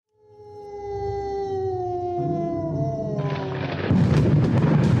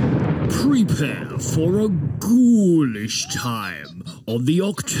Prepare for a ghoulish time on the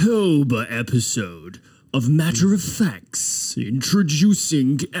October episode of Matter of Fax.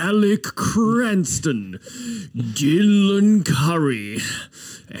 Introducing Alec Cranston, Dylan Curry,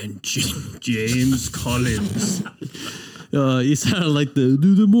 and James Collins. You sounded like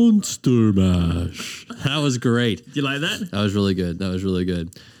the Monster Mash. That was great. You like that? That was really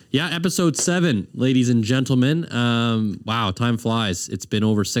good. Yeah, episode 7, ladies and gentlemen. Wow, time flies. It's been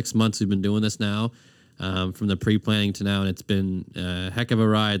over 6 months we've been doing this now, from the pre-planning to now, and it's been a heck of a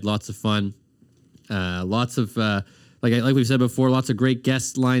ride. Lots of fun. Lots of, like we've said before, lots of great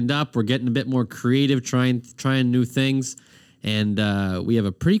guests lined up. We're getting a bit more creative, trying new things, and we have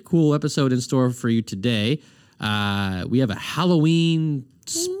a pretty cool episode in store for you today. We have a Halloween,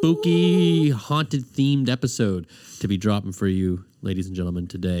 spooky, haunted-themed episode to be dropping for you, ladies and gentlemen,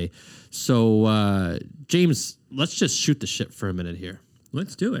 today. So, James, let's just shoot the shit for a minute here.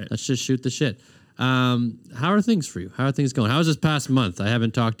 Let's do it. Let's just shoot the shit. How are things for you? How are things going? How was this past month? I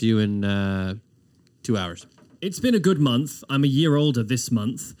haven't talked to you in 2 hours. It's been a good month. I'm a year older this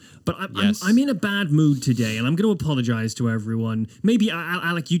month, but Yes. I'm in a bad mood today, and I'm going to apologize to everyone. Maybe,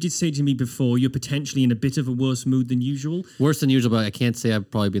 Alec, you did say to me before, you're potentially in a bit of a worse mood than usual. Worse than usual, but I can't say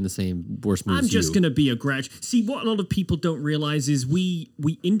I've probably been the same worse mood I'm as you. just going to be a grouch. See, what a lot of people don't realize is we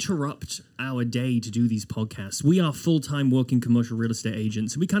interrupt our day to do these podcasts. We are full-time working commercial real estate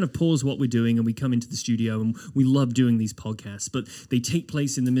agents. We kind of pause what we're doing and we come into the studio and we love doing these podcasts, but they take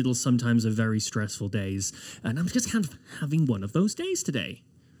place in the middle sometimes of very stressful days. And I'm just kind of having one of those days today.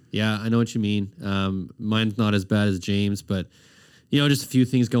 Yeah, I know what you mean. Mine's not as bad as James, but, just a few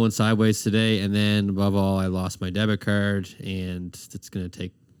things going sideways today. And then, above all, I lost my debit card, and it's going to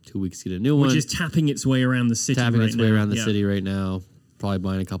take 2 weeks to get a new one. Which is tapping its way around the city city right now. Probably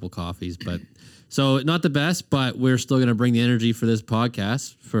buying a couple coffees. But so, not the best, but we're still going to bring the energy for this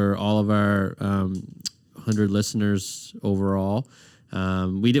podcast for all of our 100 listeners overall.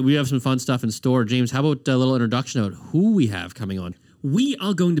 We have some fun stuff in store. James, how about a little introduction about who we have coming on? We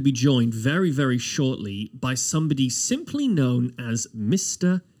are going to be joined very, very shortly by somebody simply known as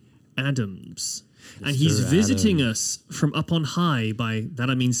Mr. Adams. And he's visiting us from up on high, by that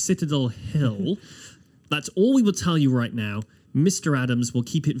I mean Citadel Hill. That's all we will tell you right now. Mr. Adams, will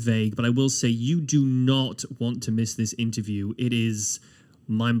keep it vague, but I will say you do not want to miss this interview. It is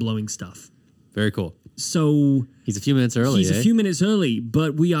mind-blowing stuff. Very cool. So he's a few minutes early. He's a few minutes early,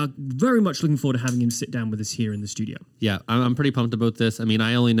 but we are very much looking forward to having him sit down with us here in the studio. Yeah, I'm pretty pumped about this. I mean,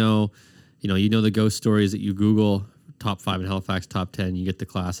 I only know, you know the ghost stories that you Google, top 5 in Halifax, top 10. You get the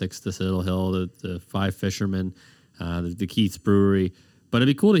classics, the Citadel Hill, the Five Fishermen, the Keith's Brewery. But it'd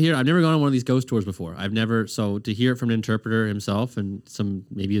be cool to hear. I've never gone on one of these ghost tours before. So to hear it from an interpreter himself and some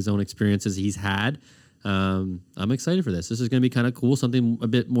maybe his own experiences he's had, I'm excited for this. This is going to be kind of cool, something a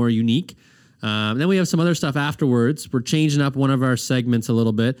bit more unique. Then we have some other stuff afterwards. We're changing up one of our segments a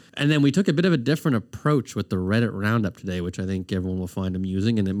little bit. And then we took a bit of a different approach with the Reddit Roundup today, which I think everyone will find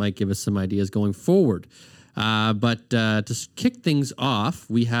amusing, and it might give us some ideas going forward. But to kick things off,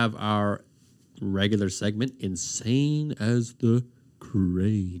 we have our regular segment, Insane as the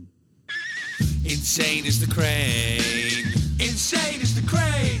Crane. Insane as the crane. Insane as the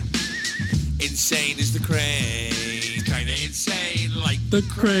crane. Insane as the crane. Kinda insane like The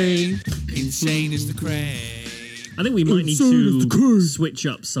crane. Insane as the crane. I think we might need to switch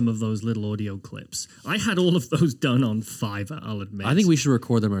up some of those little audio clips. I had all of those done on Fiverr, I'll admit. I think we should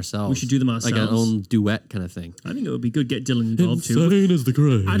record them ourselves. We should do them ourselves. Like our own duet kind of thing. I think it would be good to get Dylan involved too. Insane as the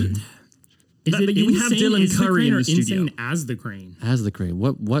crane. Is it we have Dylan is Curry in the insane studio. as the crane? As the crane.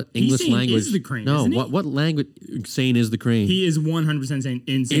 What English saying language? is the crane, No, isn't he? what language? Insane is the crane. He is 100% saying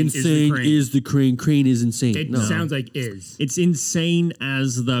insane Insane is the crane. Crane is insane. It No. sounds like is. It's insane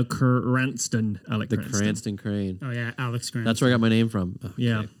as the Cranston, Alec The Cranston. Cranston crane. Oh yeah, Alex Cranston. That's where I got my name from. Okay.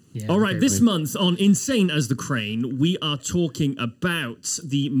 Yeah. Yeah, All right, okay, this month on Insane as the Crane, we are talking about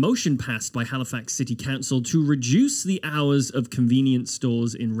the motion passed by Halifax City Council to reduce the hours of convenience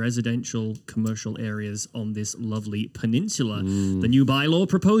stores in residential commercial areas on this lovely peninsula. The new bylaw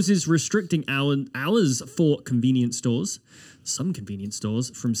proposes restricting hours for convenience stores, some convenience stores,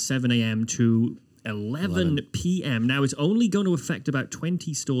 from 7 a.m. to 11 p.m. Now, it's only going to affect about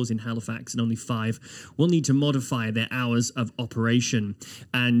 20 stores in Halifax, and only 5 will need to modify their hours of operation.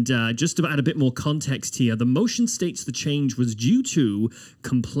 And just to add a bit more context here, the motion states the change was due to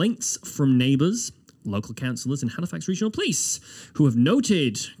complaints from neighbours, local councillors, and Halifax Regional Police, who have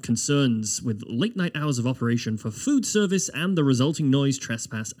noted concerns with late-night hours of operation for food service and the resulting noise,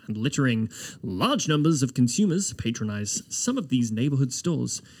 trespass, and littering. Large numbers of consumers patronise some of these neighbourhood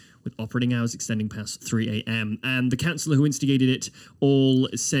stores, with operating hours extending past 3 a.m. And the councillor who instigated it all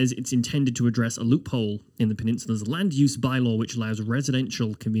says it's intended to address a loophole in the peninsula's land use bylaw, which allows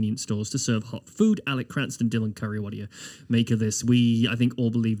residential convenience stores to serve hot food. Alec, Cranston, Dylan Curry, what do you make of this? We, I think, all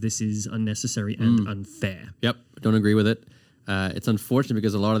believe this is unnecessary and unfair. Yep, don't agree with it. It's unfortunate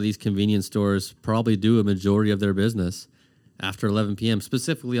because a lot of these convenience stores probably do a majority of their business after 11 p.m.,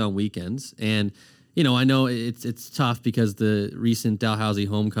 specifically on weekends. And you know, I know it's tough because the recent Dalhousie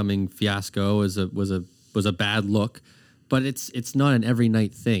homecoming fiasco was a bad look, but it's not an every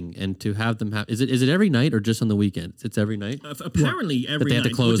night thing. And to have them have is it every night or just on the weekends? It's every night. Apparently every but they night.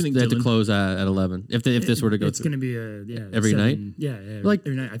 have to close. What do you They think, have to Dylan? close at 11. If this were to go, it's going to be a every night? Yeah, Like-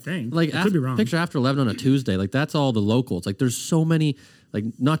 every night. I think. like I could be wrong. picture after 11 on a Tuesday. Like that's all the locals. Like there's so many, like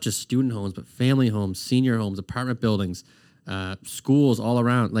not just student homes, but family homes, senior homes, apartment buildings, schools all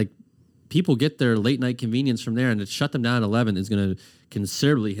around. Like people get their late night convenience from there, and to shut them down at 11 is going to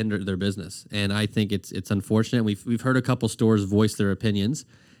considerably hinder their business. And I think it's unfortunate. We've heard a couple stores voice their opinions,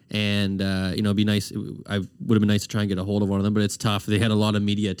 and you know, it'd be nice. I would have been nice to try and get a hold of one of them, but it's tough. They had a lot of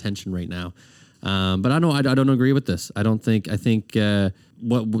media attention right now. But I don't agree with this. I think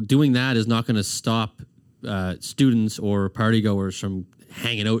doing that is not going to stop students or party goers from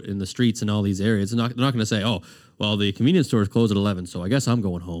hanging out in the streets in all these areas. They're not going to say, oh, well, the convenience store is closed at 11, so I guess I'm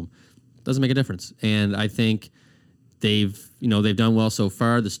going home. Doesn't make a difference. And I think they've done well so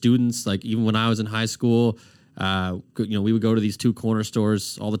far. The students, like even when I was in high school, we would go to these two corner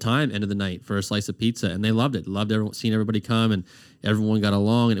stores all the time, end of the night, for a slice of pizza, and they loved it. Loved seeing everybody come, and everyone got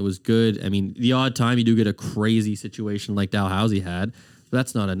along, and it was good. I mean, the odd time you do get a crazy situation like Dalhousie had, but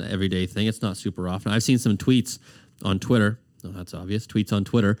that's not an everyday thing. It's not super often. I've seen some tweets on Twitter. Oh, that's obvious. Tweets on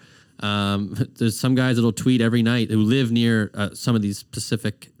Twitter. There's some guys that'll tweet every night who live near some of these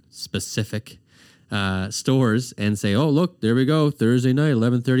specific stores and say, oh, look, there we go, Thursday night,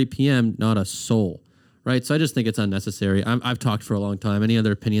 11:30 p.m., not a soul, right? So I just think it's unnecessary. I've talked for a long time. Any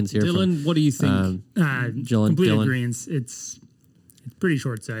other opinions here? Dylan, what do you think? Complete agreement. It's pretty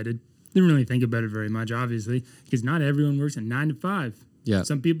short-sighted. Didn't really think about it very much, obviously, because not everyone works at 9 to 5. Yeah.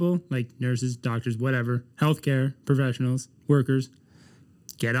 Some people, like nurses, doctors, whatever, healthcare professionals, workers,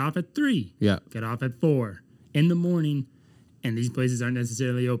 get off at 3. Yeah. Get off at 4 in the morning. And these places aren't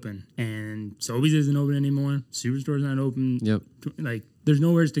necessarily open. And Sobeys isn't open anymore. Superstore's not open. Yep. Like, there's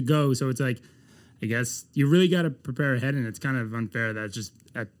nowhere to go. So it's like, I guess you really got to prepare ahead. And it's kind of unfair that just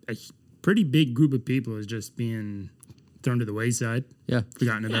a pretty big group of people is just being thrown to the wayside. Yeah.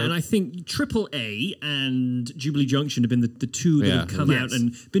 Forgotten about. And I think AAA and Jubilee Junction have been the two that have come out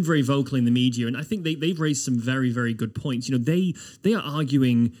and been very vocal in the media. And I think they've raised some very, very good points. You know, they are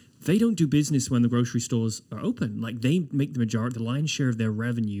arguing they don't do business when the grocery stores are open. Like, they make the lion's share of their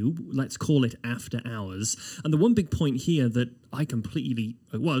revenue, let's call it after hours. And the one big point here that I completely,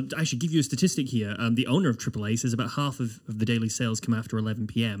 well, I should give you a statistic here. The owner of AAA says about half of the daily sales come after 11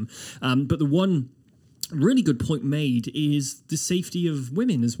 p.m. But the one really good point made is the safety of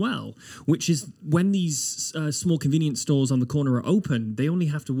women as well, which is when these small convenience stores on the corner are open, they only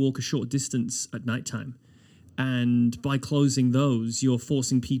have to walk a short distance at nighttime. And by closing those, you're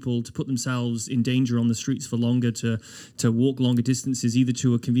forcing people to put themselves in danger on the streets for longer, to walk longer distances, either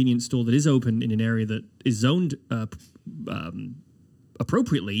to a convenience store that is open in an area that is zoned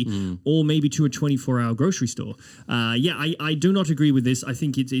appropriately, or maybe to a 24-hour grocery store. I do not agree with this. I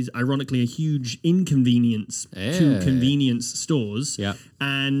think it is ironically a huge inconvenience to convenience stores. Yeah.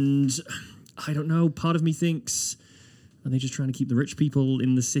 And I don't know, part of me thinks, are they just trying to keep the rich people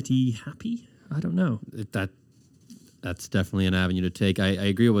in the city happy? I don't know. That's definitely an avenue to take. I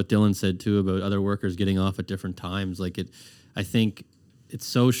agree with what Dylan said too about other workers getting off at different times. I think it's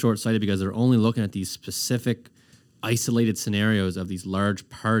so short-sighted because they're only looking at these specific isolated scenarios of these large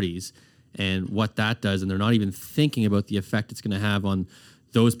parties and what that does, and they're not even thinking about the effect it's going to have on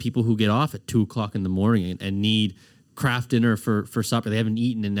those people who get off at 2:00 in the morning and need craft dinner for supper. They haven't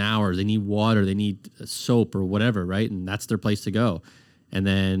eaten in hours. They need water. They need soap or whatever, right? And that's their place to go. And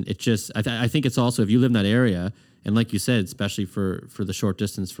then it just, I think it's also, if you live in that area, and like you said, especially for the short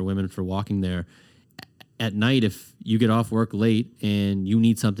distance for women for walking there, at night, if you get off work late and you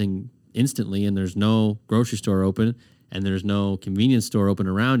need something instantly and there's no grocery store open and there's no convenience store open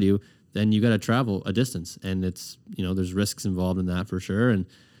around you, then you got to travel a distance. And it's, there's risks involved in that for sure. And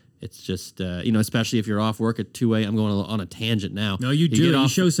it's just, especially if you're off work at 2 a.m. I'm going on a tangent now. No, you do. You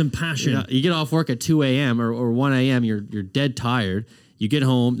show some passion. You get off work at 2 a.m. or 1 a.m. You're dead tired. You get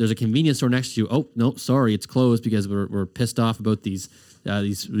home, there's a convenience store next to you. Oh, no, sorry, it's closed because we're pissed off about these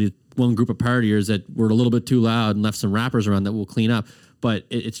one group of partiers that were a little bit too loud and left some wrappers around that we'll clean up. But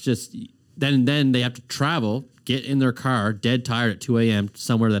it's just, then they have to travel get in their car, dead tired at 2 a.m.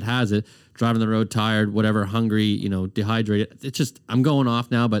 somewhere that has it, driving the road tired, whatever, hungry, dehydrated. It's just, I'm going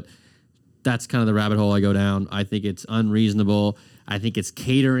off now, but that's kind of the rabbit hole I go down. I think it's unreasonable. I think it's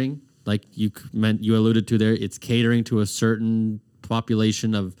catering, like you alluded to there. It's catering to a certain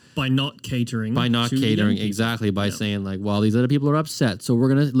population of by not catering exactly by saying like, well, these other people are upset, so we're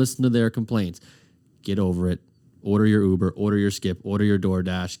gonna listen to their complaints. Get over it. Order your Uber, order your Skip, order your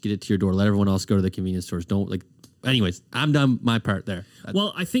DoorDash, get it to your door. Let everyone else go to the convenience stores. Anyways, I'm done my part there.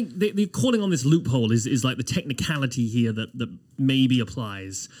 Well, I think the calling on this loophole is like the technicality here that maybe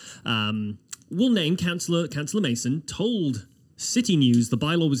applies. We'll name Councillor Mason told City News the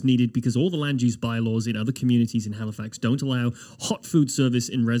bylaw was needed because all the land use bylaws in other communities in Halifax don't allow hot food service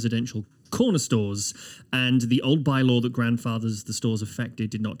in residential corner stores, and the old bylaw that grandfathers the stores affected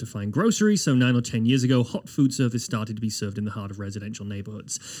did not define groceries, so 9 or 10 years ago hot food service started to be served in the heart of residential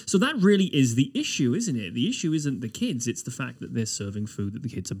neighborhoods. So that really is the issue, isn't it? The issue isn't the kids, it's the fact that they're serving food that the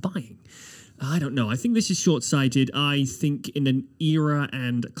kids are buying. I don't know. I think this is short-sighted. I think in an era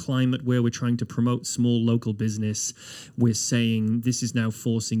and climate where we're trying to promote small local business, we're saying this is now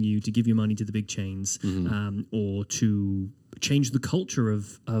forcing you to give your money to the big chains, or to change the culture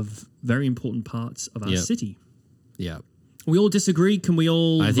of very important parts of our city. Yeah. We all disagree. Can we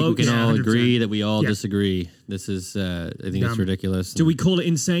all I think vote? we can all 100%. agree that we all disagree. This is, I think it's ridiculous. Do we call it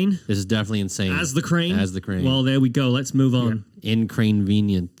insane? This is definitely insane. As the Crane? As the Crane. Well, there we go. Let's move on.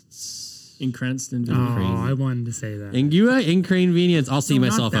 Inconvenience. In Cranston. Oh, I wanted to say that. Inconvenience. I'll see No,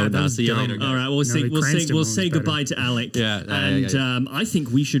 not myself that. out That now. was See you dumb. later, guys. All right, we'll say goodbye to Alec. And I think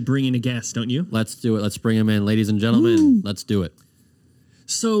we should bring in a guest, don't you? Let's do it. Let's bring him in. Ladies and gentlemen, let's do it.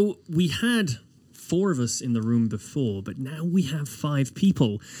 So we had 4 of us in the room before, but now we have 5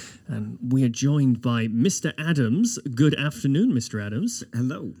 people. And we are joined by Mr. Adams. Good afternoon, Mr. Adams.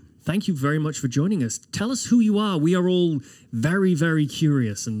 Hello. Thank you very much for joining us. Tell us who you are. We are all very, very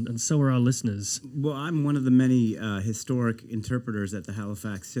curious, and so are our listeners. Well, I'm one of the many historic interpreters at the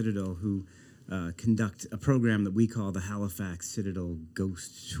Halifax Citadel who conduct a program that we call the Halifax Citadel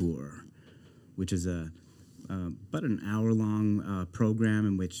Ghost Tour, which is about an hour-long program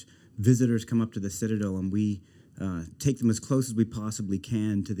in which visitors come up to the Citadel and we take them as close as we possibly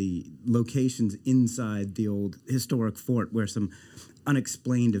can to the locations inside the old historic fort where some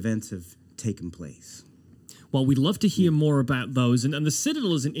unexplained events have taken place. Well, we'd love to hear more about those. And the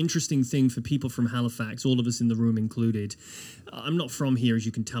Citadel is an interesting thing for people from Halifax, all of us in the room included. I'm not from here, as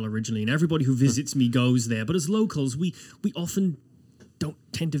you can tell originally, and everybody who visits me goes there. But as locals, we often don't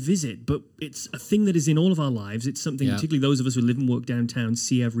tend to visit, but it's a thing that is in all of our lives. It's something, particularly those of us who live and work downtown,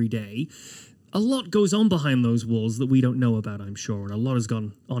 see every day. A lot goes on behind those walls that we don't know about, I'm sure, and a lot has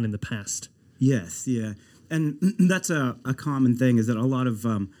gone on in the past. Yes, yeah. And that's a common thing, is that a lot of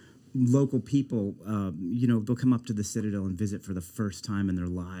local people, they'll come up to the Citadel and visit for the first time in their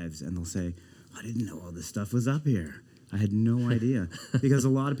lives, and they'll say, I didn't know all this stuff was up here. I had no idea. Because a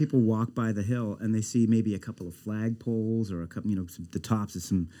lot of people walk by the hill and they see maybe a couple of flagpoles or a couple, the tops of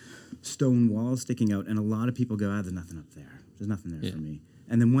some stone walls sticking out, and a lot of people go, there's nothing up there. There's nothing there for me.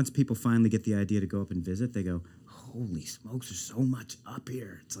 And then once people finally get the idea to go up and visit, they go, holy smokes, there's so much up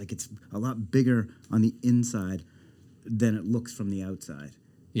here. It's like it's a lot bigger on the inside than it looks from the outside.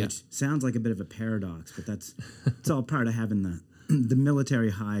 Yeah. Which sounds like a bit of a paradox, but it's all part of having the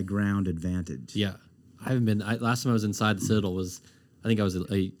military high ground advantage. Yeah. I haven't been, last time I was inside the Citadel I think I was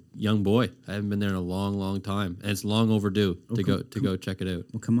a young boy. I haven't been there in a long, long time. And it's long overdue to go check it out.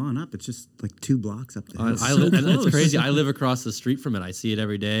 Well, come on up. It's just like 2 blocks up there. And it's crazy. I live across the street from it. I see it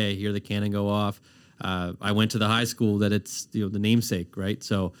every day. I hear the cannon go off. I went to the high school that it's the namesake, right?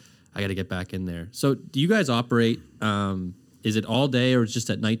 So I got to get back in there. So do you guys operate? Is it all day or it's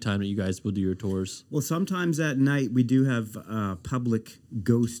just at nighttime that you guys will do your tours? Well, sometimes at night we do have public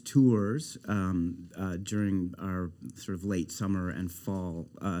ghost tours during our sort of late summer and fall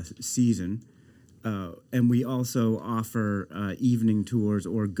season. And we also offer evening tours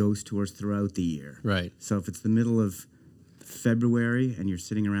or ghost tours throughout the year. Right. So if it's the middle of February and you're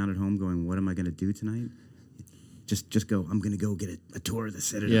sitting around at home going, what am I going to do tonight? Just go, I'm going to go get a tour of the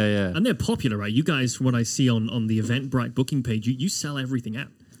Citadel. Yeah. And they're popular, right? You guys, from what I see on the Eventbrite booking page, you sell everything out.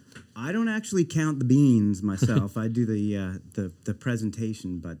 I don't actually count the beans myself. I do the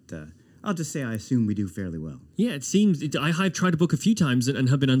presentation, but I'll just say I assume we do fairly well. Yeah, it seems. I've tried to book a few times and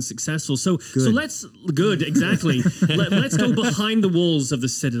have been unsuccessful. So let's exactly. Let's go behind the walls of the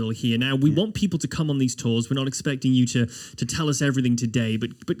Citadel here. Now we want people to come on these tours. We're not expecting you to tell us everything today,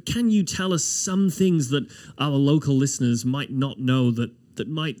 but can you tell us some things that our local listeners might not know that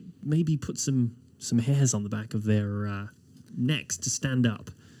might maybe put some hairs on the back of their necks to stand up?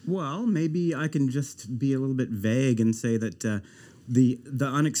 Well, maybe I can just be a little bit vague and say that the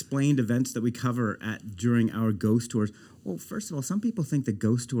unexplained events that we cover during our ghost tours. Well, first of all, some people think that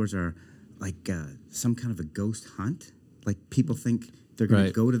ghost tours are like some kind of a ghost hunt. Like people think they're going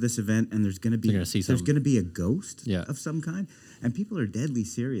to go to this event and there's going to be a ghost of some kind. And people are deadly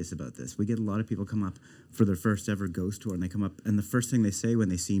serious about this. We get a lot of people come up for their first ever ghost tour, and they come up, and the first thing they say when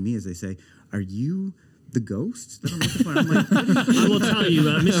they see me is they say, "Are you the ghost that I'm looking for?" I'm like, I will tell you,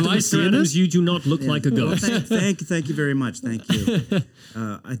 Mr. Adams, you do not look like a ghost. Well, thank you very much. Thank you.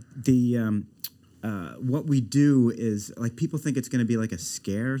 What we do is, like, people think it's going to be like a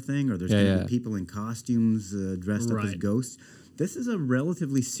scare thing, or there's going to be people in costumes dressed up as ghosts. This is a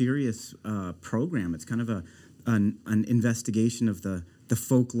relatively serious program. It's kind of an investigation of the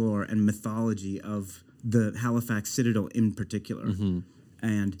folklore and mythology of the Halifax Citadel in particular.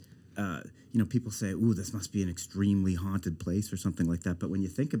 And people say, "Ooh, this must be an extremely haunted place," or something like that. But when you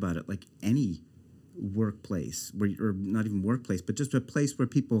think about it, like any workplace, or not even workplace, but just a place where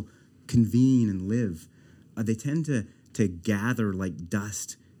people convene and live, they tend to gather like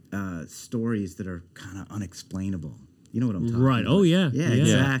dust stories that are kind of unexplainable. You know what I'm talking about? Oh, yeah. Yeah,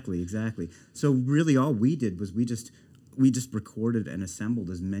 exactly. So really all we did was we just recorded and assembled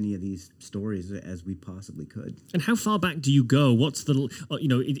as many of these stories as we possibly could. And how far back do you go? What's the,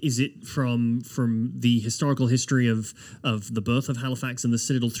 is it from the historical history of the birth of Halifax and the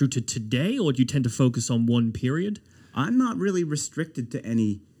Citadel through to today, or do you tend to focus on one period? I'm not really restricted to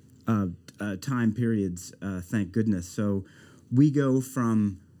any time periods, thank goodness. So we go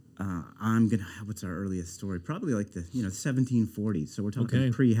from... what's our earliest story? Probably like the 1740s. So we're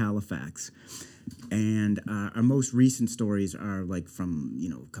talking pre-Halifax, and our most recent stories are like from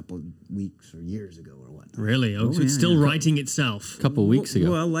a couple of weeks or years ago or whatnot. Really? Oh, so it's still writing itself. A couple weeks ago.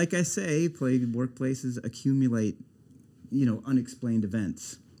 Well, like I say, workplaces accumulate unexplained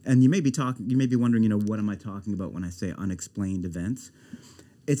events, and you may be wondering what am I talking about when I say unexplained events?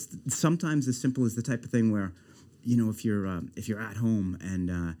 It's sometimes as simple as the type of thing where if you're at home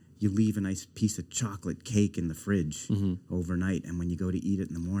and you leave a nice piece of chocolate cake in the fridge overnight, and when you go to eat it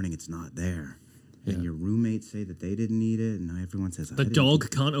in the morning, it's not there. And your roommates say that they didn't eat it, and everyone says the dog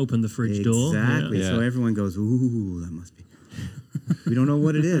can't open the fridge door. Exactly. Yeah. So everyone goes, "Ooh, that must be." We don't know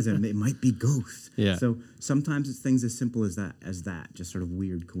what it is, and it might be ghosts. Yeah. So sometimes it's things as simple as that, just sort of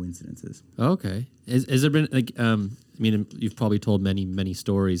weird coincidences. Okay. Has there been you've probably told many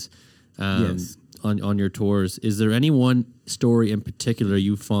stories. Yes. On your tours, is there any one story in particular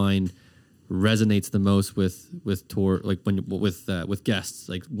you find resonates the most with tour, like with guests,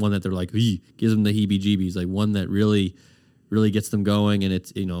 like one that they're like, gives them the heebie-jeebies, like one that really gets them going, and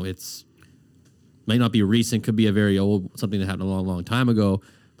it's might not be recent, could be a very old, something that happened a long time ago,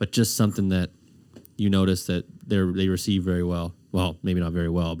 but just something that you notice that they receive very well. Well, maybe not very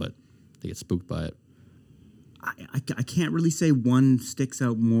well, but they get spooked by it. I can't really say one sticks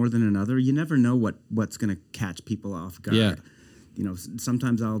out more than another. You never know what's going to catch people off guard. Yeah.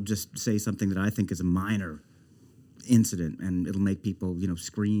 Sometimes I'll just say something that I think is a minor incident, and it'll make people,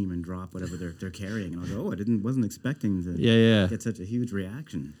 scream and drop whatever they're carrying. And I'll go, I wasn't expecting to get such a huge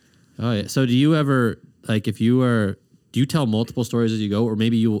reaction. Oh yeah. So do you ever, like, do you tell multiple stories as you go, or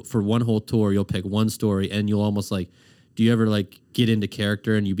maybe for one whole tour you'll pick one story and you'll almost like, do you ever like get into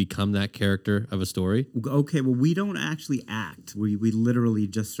character and you become that character of a story? Okay, well, we don't actually act. We literally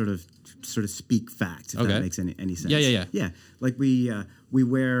just sort of speak facts, if that makes any sense. Yeah. Like we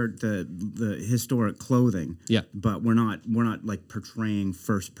wear the historic clothing. Yeah. But we're not like portraying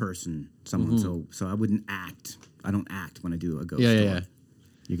first person someone. So I wouldn't act. I don't act when I do a ghost story. Yeah.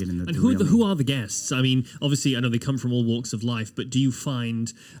 You get in the. And who are the guests? I mean, obviously, I know they come from all walks of life, but do you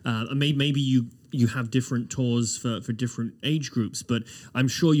find maybe you have different tours for different age groups, but I'm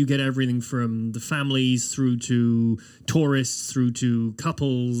sure you get everything from the families through to tourists through to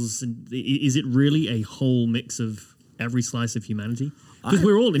couples. Is it really a whole mix of every slice of humanity? Because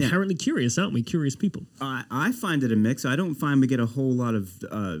we're all inherently curious, aren't we? Curious people. I find it a mix. I don't find we get a whole lot of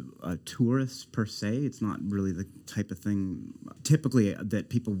tourists per se. It's not really the type of thing typically that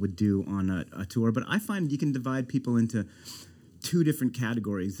people would do on a tour. But I find you can divide people into two different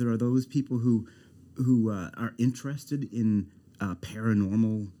categories. There are those people who are interested in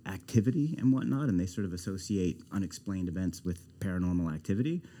paranormal activity and whatnot, and they sort of associate unexplained events with paranormal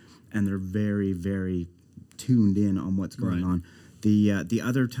activity, and they're very, very tuned in on what's going on. The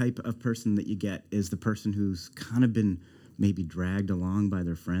other type of person that you get is the person who's kind of been maybe dragged along by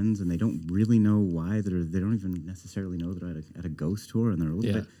their friends, and they don't really know why. They don't even necessarily know they're at a ghost tour, and they're a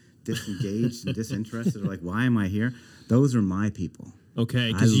little bit disengaged and disinterested. They're like, why am I here? Those are my people. Okay,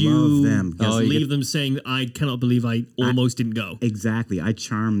 I because love them. you you leave them saying, I cannot believe I almost didn't go. Exactly. I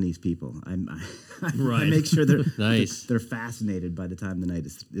charm these people. I Right. make sure they're Nice. they're fascinated by the time the night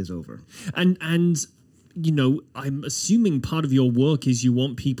is over. And I'm assuming part of your work is you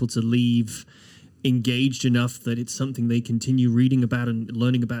want people to leave engaged enough that it's something they continue reading about and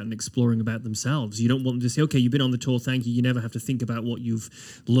learning about and exploring about themselves. You don't want them to say, okay, you've been on the tour, thank you. You never have to think about what you've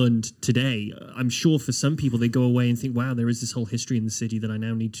learned today. I'm sure for some people, they go away and think, wow, there is this whole history in the city that I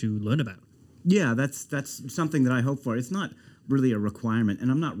now need to learn about. Yeah, that's something that I hope for. It's not really a requirement,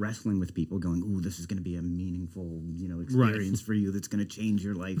 and I'm not wrestling with people going, "Ooh, this is going to be a meaningful, experience for you that's going to change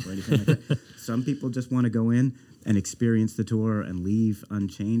your life," or anything like that. Some people just want to go in and experience the tour and leave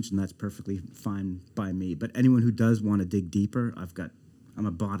unchanged, and that's perfectly fine by me. But anyone who does want to dig deeper, I'm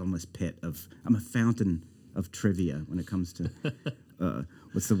a bottomless pit I'm a fountain of trivia when it comes to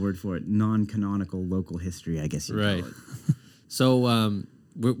what's the word for it? Non-canonical local history, I guess you Right. call it. So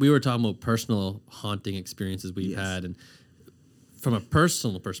we were talking about personal haunting experiences we've had, and from a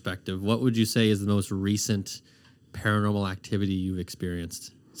personal perspective, what would you say is the most recent paranormal activity you've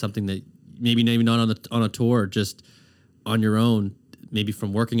experienced? Something that maybe not on a tour, just on your own, maybe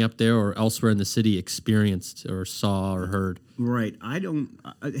from working up there or elsewhere in the city, experienced or saw or heard. Right. I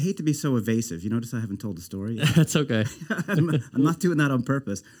hate to be so evasive. You notice I haven't told the story yet? That's okay. I'm not doing that on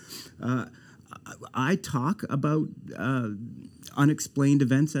purpose. I talk about unexplained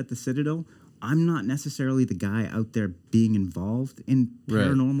events at the Citadel. I'm not necessarily the guy out there being involved in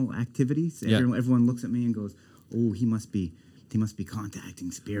paranormal activities. Yeah. Everyone looks at me and goes, "Oh, he must be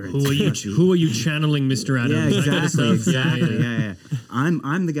contacting spirits." Who are you channeling, Mr. Adams? Yeah, That kind of exactly, stuff? exactly. Yeah.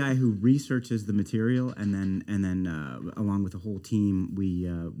 I'm the guy who researches the material, and then along with the whole team,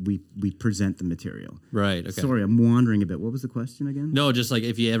 we present the material. Right. Okay. Sorry, I'm wandering a bit. What was the question again? No, just like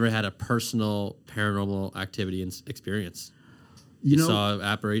if you ever had a personal paranormal activity and experience. You know, saw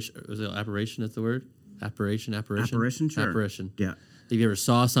apparition. Was it apparition? Is the word? Apparition. Apparition, sure. Apparition. Yeah. If you ever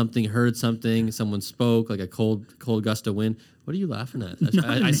saw something, heard something, someone spoke, like a cold gust of wind. What are you laughing at?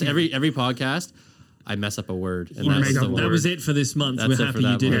 I say every podcast, I mess up a word, and that's the word. That was it for this month. That's We're it for happy you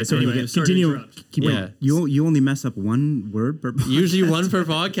that did month. it. So anyway, Continue. Keep going. You only mess up one word per podcast. Usually one per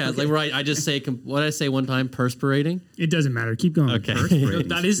podcast. Like right, I just say what did I say one time? Perspirating. It doesn't matter. Keep going. Okay.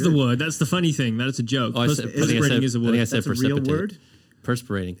 That is the word. That's the funny thing. That's a joke. Oh, I said- Perspirating is a I word. think I said That's a real precipitate. word?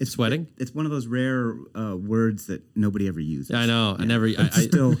 Perspirating. It's sweating. It's one of those rare words that nobody ever uses. Yeah, I know. I never. It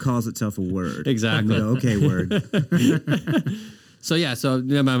still calls itself a word. Exactly. And we go, okay, word. So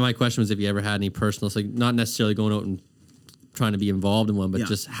my question was if you ever had any personal, so not necessarily going out and trying to be involved in one, but Yeah.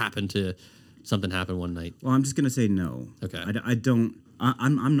 just something happened one night. Well, I'm just going to say no. Okay. I don't.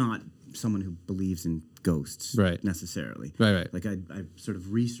 I'm not someone who believes in ghosts. Right. Necessarily. Right. Like I sort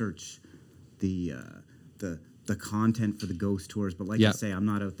of research the content for the ghost tours, but like I say, I'm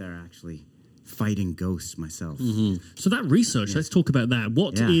not out there actually fighting ghosts myself. So that research, let's talk about that.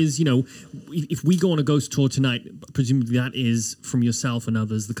 What Yeah. is, if we go on a ghost tour tonight, presumably that is from yourself and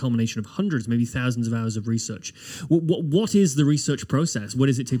others, the culmination of hundreds, maybe thousands of hours of research. What is the research process? Where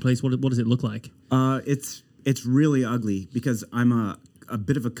does it take place? What does it look like? It's really ugly because I'm a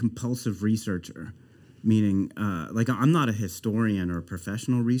bit of a compulsive researcher. Meaning, I'm not a historian or a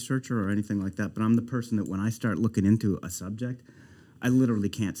professional researcher or anything like that, but I'm the person that when I start looking into a subject, I literally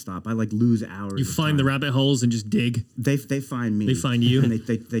can't stop. I lose hours. You find the rabbit holes and just dig. They find me. They find you. And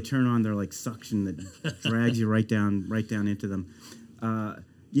they turn on their suction that drags you right down into them.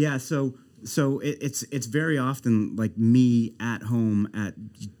 So it's very often like me at home at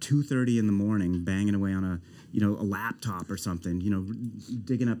 2:30 in the morning, banging away on a laptop or something,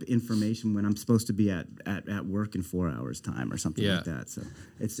 digging up information when I'm supposed to be at work in 4 hours time or something like that. So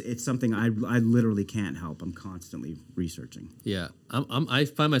it's something I literally can't help. I'm constantly researching. Yeah, I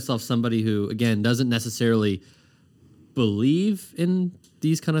find myself somebody who again doesn't necessarily believe in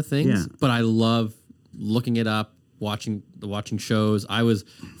these kind of things, but I love looking it up, watching shows.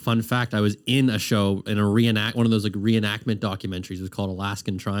 Fun fact, I was in a show in one of those reenactment documentaries. It was called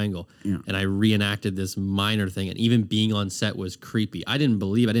Alaskan Triangle, and I reenacted this minor thing. And even being on set was creepy. I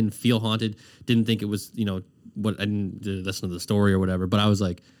didn't feel haunted. Didn't think it was what I didn't listen to the story or whatever. But I was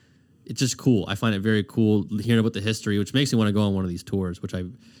like, it's just cool. I find it very cool hearing about the history, which makes me want to go on one of these tours, which I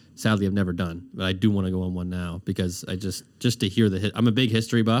sadly have never done, but I do want to go on one now because I just to hear I'm a big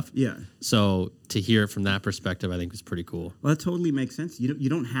history buff. Yeah. So to hear it from that perspective, I think is pretty cool. Well, that totally makes sense. You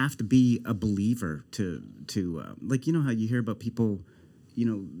don't have to be a believer to how you hear about people,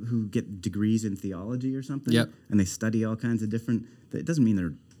 who get degrees in theology or something. Yep. And they study all kinds of different. It doesn't mean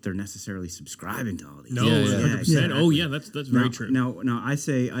they're they're necessarily subscribing to all these. No, Yeah, 100%. exactly. Oh, yeah, that's very true. Now, I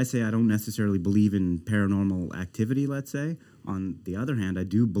say I don't necessarily believe in paranormal activity. Let's say. On the other hand, I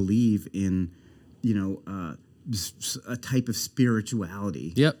do believe in, a type of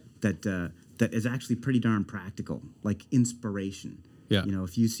spirituality. Yep. That is actually pretty darn practical, like inspiration. Yeah.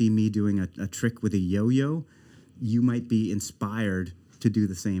 If you see me doing a trick with a yo-yo, you might be inspired to do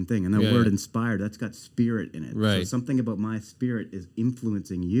the same thing. And that word inspired, that's got spirit in it. Right. So something about my spirit is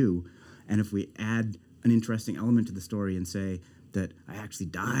influencing you. And if we add an interesting element to the story and say that I actually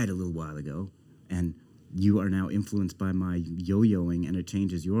died a little while ago and you are now influenced by my yo-yoing and it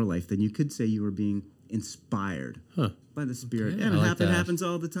changes your life, then you could say you were being inspired by the spirit. Okay, And I like it that. happens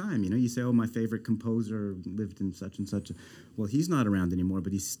all the time. You say, oh, my favorite composer lived in such and such. Well, he's not around anymore,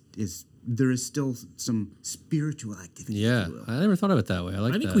 but there is still some spiritual activity. Yeah, if you will. I never thought of it that way. I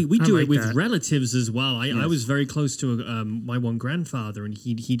like I think that. we do I it like with that. relatives as well. I was very close to my one grandfather, and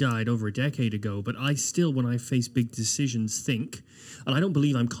he died over a decade ago. But I still, when I face big decisions, think, and I don't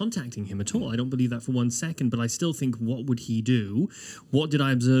believe I'm contacting him at all. I don't believe that for 1 second. But I still think, what would he do? What did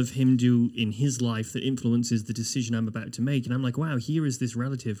I observe him do in his life that influences the decision I'm about to make? And I'm like, wow, here is this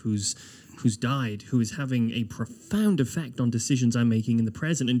relative who's died, who is having a profound effect on decisions I'm making in the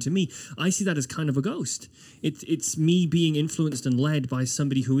present. And to me, I see that as kind of a ghost. It's me being influenced and led by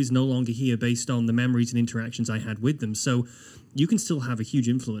somebody who is no longer here based on the memories and interactions I had with them. So you can still have a huge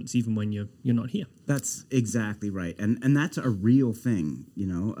influence even when you're not here. That's exactly right, and that's a real thing,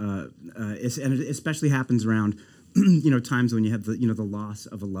 and it especially happens around, times when you have the loss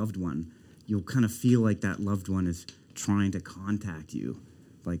of a loved one. You'll kind of feel like that loved one is trying to contact you,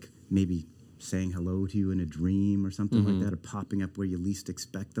 like maybe saying hello to you in a dream or something like that, or popping up where you least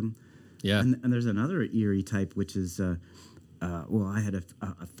expect them. Yeah. And there's another eerie type, which is, I had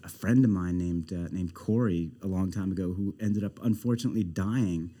a friend of mine named Corey a long time ago who ended up unfortunately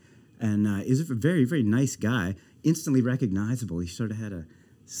dying, and is a very, very nice guy, instantly recognizable. He sort of had a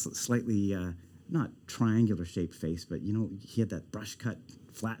slightly not triangular shaped face, but he had that brush cut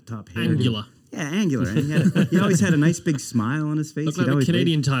flat top hair. Angular. Yeah, angular. And he always had a nice big smile on his face. Looked He'd like the always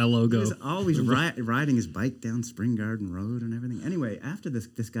Canadian Tire he logo. was always riding his bike down Spring Garden Road and everything. Anyway, after this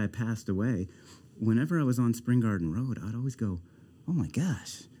guy passed away, whenever I was on Spring Garden Road, I'd always go, oh my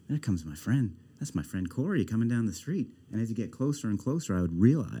gosh, there comes my friend. That's my friend Corey coming down the street. And as you get closer and closer, I would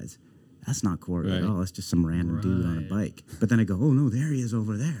realize that's not Corey at Right. all. That's just some random dude on a bike. But then I go, oh no, there he is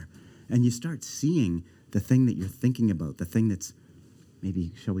over there. And you start seeing the thing that you're thinking about, the thing that's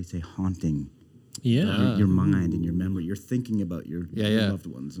maybe, shall we say, haunting Yeah. your mind and your memory. You're thinking about your yeah. loved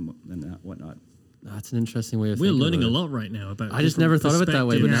ones and whatnot. That's an interesting way of We're thinking learning a about it. lot right now about I just different never thought of it that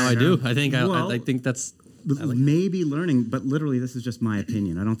way, but now I do. perspectives. I think Well, I think that's Maybe learning, but literally this is just my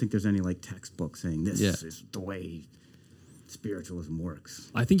opinion. I don't think there's any textbook saying this Yeah. is the way spiritualism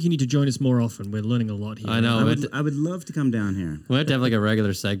works. I think you need to join us more often. We're learning a lot here. I know. I would love to come down here. we have to have like a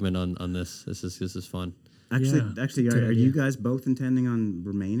regular segment on this. This is fun. Actually, Yeah. are you guys both intending on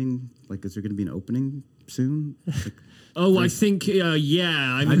remaining? Is there going to be an opening soon? Oh, I think,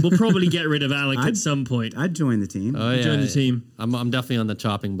 yeah. I mean, we'll probably get rid of Alec at some point. I'd join the team. Oh yeah, Join the team. I'm definitely on the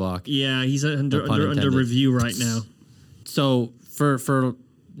chopping block. Yeah, he's under No pun intended. review right now. So for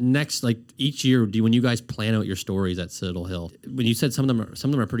next, each year, when you guys plan out your stories at Citadel Hill, when you said some of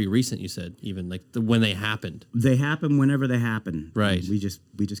them are pretty recent, you said even when they happened. They happen whenever they happen. Right. We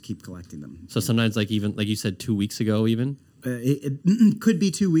just keep collecting them. So sometimes even you said 2 weeks ago even. It could be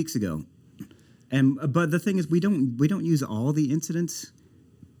 2 weeks ago. But the thing is, we don't use all the incidents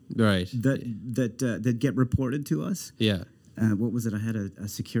Right. that get reported to us. Yeah. What was it? I had a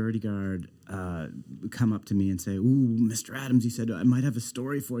security guard come up to me and say, "Ooh, Mr. Adams," he said, "I might have a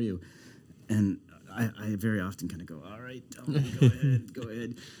story for you." And I very often kind of go, "All right, tell me, go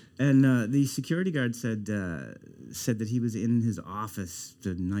ahead." And the security guard said that he was in his office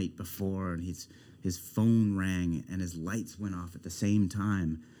the night before, and his phone rang and his lights went off at the same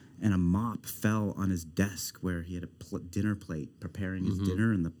time. And a mop fell on his desk where he had a dinner plate preparing his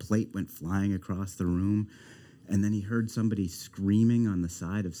dinner, and the plate went flying across the room. And then he heard somebody screaming on the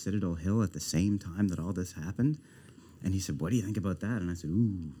side of Citadel Hill at the same time that all this happened. And he said, "What do you think about that?" And I said,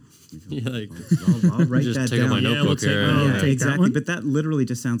 "Ooh, I'll write Just that take down." out my Yeah, notebook we'll here. take- Yeah, take that exactly. one. But that literally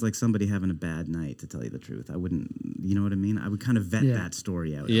just sounds like somebody having a bad night, to tell you the truth. I wouldn't, you know what I mean? I would kind of vet that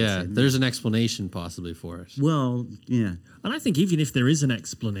story out. I would Yeah. say, There's an explanation possibly for it. well, yeah. And I think even if there is an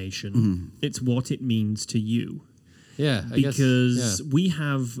explanation, it's what it means to you. Yeah. I guess, Because yeah. we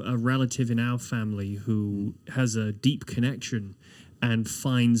have a relative in our family who has a deep connection and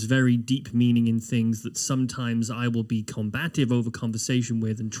finds very deep meaning in things that sometimes I will be combative over conversation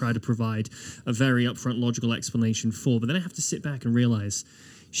with and try to provide a very upfront logical explanation for. But then I have to sit back and realize,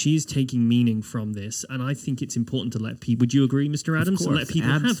 She's taking meaning from this, and I think it's important to let people. Would you agree, Mr. Adams? To course. let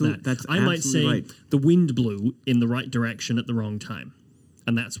people have that. That's I might say absolutely right. the wind blew in the right direction at the wrong time,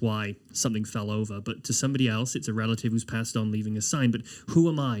 and that's why something fell over. But to somebody else, it's a relative who's passed on, leaving a sign. But who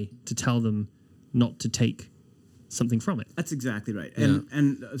am I to tell them not to take something from it? That's exactly right.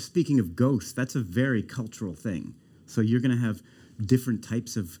 And speaking of ghosts, that's a very cultural thing. So you're going to have different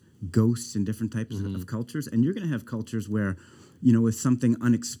types of ghosts in different types of cultures, and you're going to have cultures where, you know, if something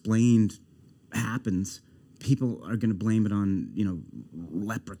unexplained happens, people are going to blame it on, you know,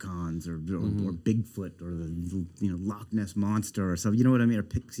 leprechauns or Bigfoot or the, you know, Loch Ness monster or something. You know what I mean? Or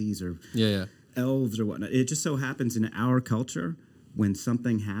pixies or elves or whatnot. It just so happens in our culture, when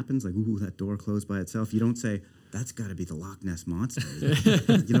something happens, like, ooh, that door closed by itself, you don't say, that's got to be the Loch Ness monster.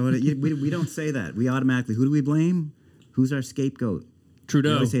 You know what? We don't say that. We automatically, who do we blame? Who's our scapegoat? Trudeau.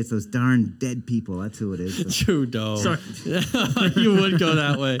 We always say it's those darn dead people. That's who it is. Trudeau. Sorry. You would go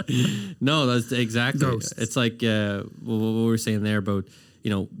that way. No, that's exactly. Ghosts. It's like what we were saying there about, you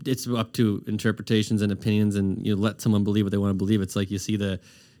know, it's up to interpretations and opinions, and you let someone believe what they want to believe. It's like you see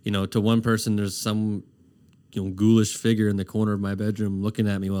you know, to one person there's some, you know, ghoulish figure in the corner of my bedroom looking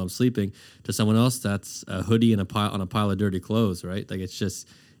at me while I'm sleeping. To someone else, that's a hoodie and on a pile of dirty clothes, right? Like it's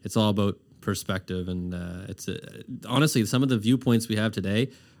all about perspective, and honestly, some of the viewpoints we have today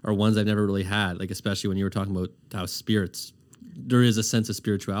are ones I've never really had. Like especially when you were talking about how spirits, there is a sense of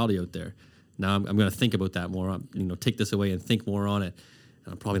spirituality out there. Now I'm going to think about that more. You know, take this away and think more on it.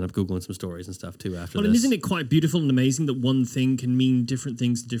 And I'm probably going to Googling some stories and stuff too after this. And isn't it quite beautiful and amazing that one thing can mean different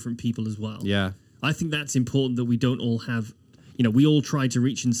things to different people as well? Yeah. I think that's important, that we don't all have, you know, we all try to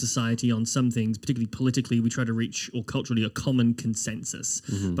reach in society on some things, particularly politically, we try to reach, or culturally, a common consensus.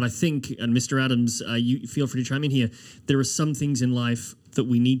 But I think, and Mr. Adams, you feel free to chime in here, there are some things in life that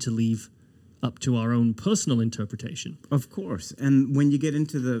we need to leave up to our own personal interpretation. Of course. And when you get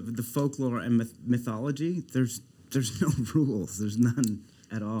into the folklore and mythology, there's no rules. There's none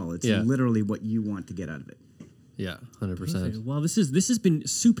at all. It's literally what you want to get out of it. Yeah, 100%. Okay, well, this has been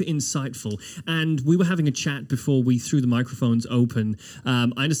super insightful, and we were having a chat before we threw the microphones open.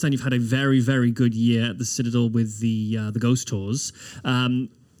 I understand you've had a very, very good year at the Citadel with the ghost tours.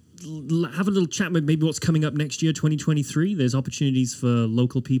 Have a little chat with maybe what's coming up next year, 2023. There's opportunities for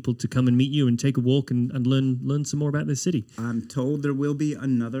local people to come and meet you and take a walk and learn some more about this city. I'm told there will be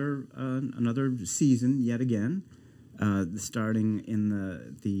another season yet again, starting in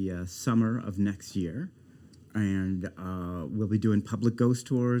the summer of next year. And we'll be doing public ghost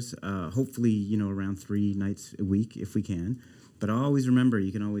tours, hopefully, you know, around 3 nights a week if we can. But always remember,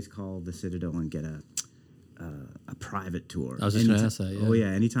 you can always call the Citadel and get a private tour. I was just going to ask that, yeah. Oh, yeah,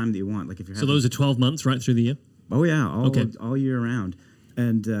 anytime that you want. Like if you're So those are 12 months right through the year? Oh, yeah, all year round.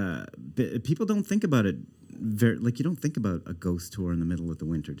 And people don't think about it, you don't think about a ghost tour in the middle of the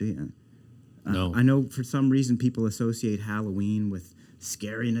winter, do you? No. I know for some reason people associate Halloween with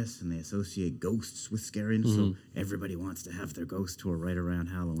scariness, and they associate ghosts with scariness, so everybody wants to have their ghost tour right around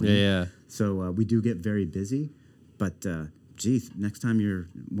Halloween. Yeah. So we do get very busy, but geez, next time you're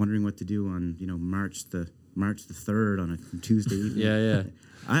wondering what to do on, you know, March the 3rd on a Tuesday evening. Yeah.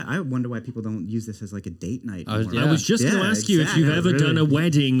 I wonder why people don't use this as like a date night. I was- more. yeah. I was just going to ask you if you've ever done a really.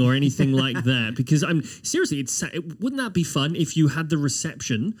 wedding or anything like that, because I'm seriously, wouldn't that be fun if you had the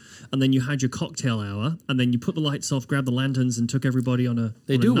reception and then you had your cocktail hour and then you put the lights off, grab the lanterns, and took everybody on a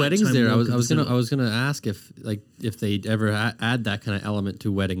They on a do weddings nighttime there. I walk of was the gonna ask if they ever add that kind of element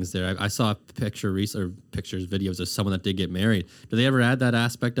to weddings there. I saw a pictures, videos of someone that did get married. Do they ever add that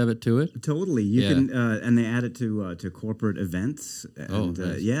aspect of it to it? Totally, you Yeah. can, and they add it to corporate events. And,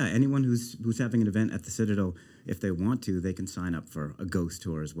 nice. Anyone who's having an event at the Citadel, if they want to, they can sign up for a ghost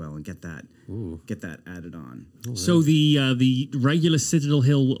tour as well and get that added on. So the regular Citadel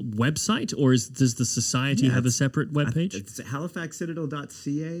Hill website, or does the society have a it's- separate webpage? It's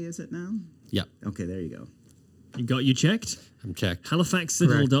halifaxcitadel.ca, is it now? Yeah, Okay, there you go. You checked? I'm checked.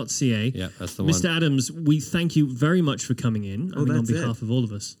 halifaxcitadel.ca. Yeah, that's the one. Mr. Adams, we thank you very much for coming in. On that's it. behalf of all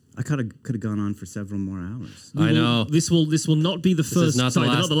of us. I could have gone on for several more hours. I know. This will not be the This first. is not sorry,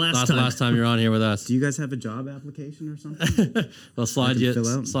 the not the last time. you're on here with us. Do you guys have a job application or something? We'll slide can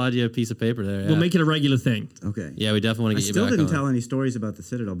fill out? you a piece of paper there. Yeah. We'll make it a regular thing. Okay. Yeah, we definitely want I to get you still back didn't on. tell any stories about the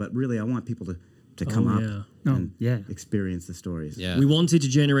Citadel, but really I want people to come up yeah. and experience the stories. Yeah. We wanted to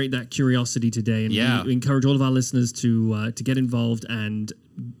generate that curiosity today, and we encourage all of our listeners to get involved and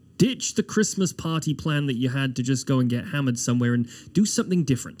ditch the Christmas party plan that you had to just go and get hammered somewhere and do something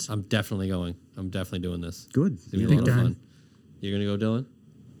different. I'm definitely going. I'm definitely doing this. Good. It's gonna be Big a lot of time. fun. You're gonna go, Dylan?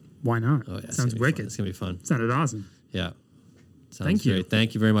 Why not? Oh yeah, it's Sounds gonna be wicked. fun. It's gonna be fun. Sounded awesome. Yeah. Sounds Thank you. great.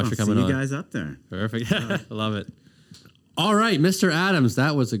 Thank you very much I'll for see coming you on. guys up there. Perfect. I love it. All right, Mr. Adams,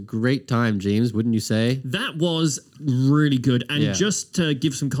 that was a great time, James, wouldn't you say? That was really good. And Yeah. just to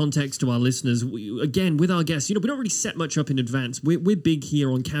give some context to our listeners, again, with our guests, we don't really set much up in advance. We're big here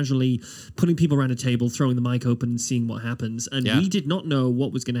on casually putting people around a table, throwing the mic open and seeing what happens. And we did not know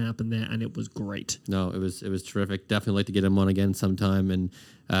what was going to happen there, and it was great. No, it was terrific. Definitely like to get him on again sometime. And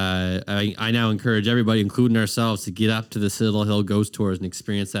I now encourage everybody, including ourselves, to get up to the Citadel Hill Ghost Tours and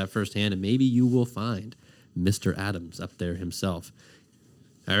experience that firsthand. And maybe you will find Mr. Adams up there himself.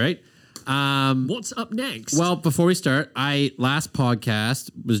 All right. What's up next? Well, before we start, last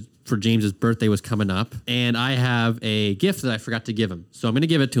podcast was for James's birthday was coming up, and I have a gift that I forgot to give him. So I'm going to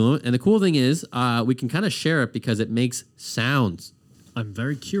give it to him. And the cool thing is we can kind of share it because it makes sounds. I'm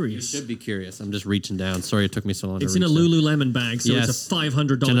very curious. You should be curious. I'm just reaching down. Sorry it took me so long It's to in a reach down. Lululemon bag, so Yes. it's a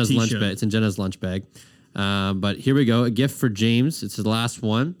 $500 Jenna's lunch t-shirt. bag. It's in Jenna's lunch bag. But here we go. A gift for James. It's the last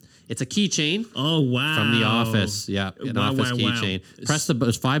one. It's a keychain Oh, wow. from the office. Yeah, an office keychain. Press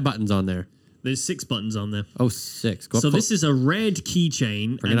there's 5 buttons on there. There's 6 buttons on there. Oh, 6. Go up So this is a red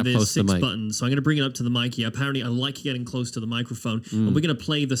keychain, Bring it and up there's close to the 6 mic. buttons. So I'm going to bring it up to the mic here. Apparently, I like getting close to the microphone, and we're going to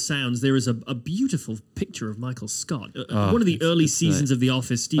play the sounds. There is a beautiful picture of Michael Scott, one of the early seasons of The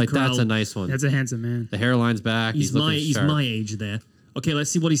Office. Steve like Carell, that's a nice one. That's a handsome man. The hairline's back. He's he's looking my sharp. age there. Okay,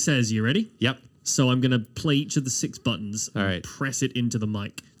 let's see what he says. You ready? Yep. So I'm going to play each of the 6 buttons All and right. press it into the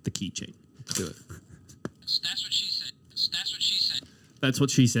mic, the keychain. Let's do it. That's what she said. That's what she said. That's what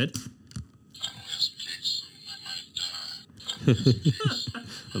she said.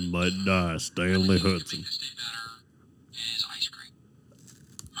 I might die, Stanley Hudson. To stay better is ice cream.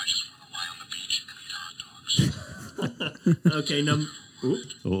 I just want to lie on the beach and eat hot dogs. Okay,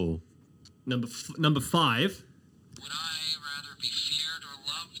 Oh. number 5. Would I rather be feared or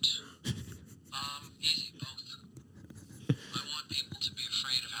loved? Easy, both. I want people to be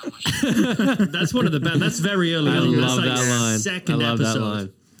afraid of how much. That's one of the best. That's very early I on. love That's that line. Second I love that episode.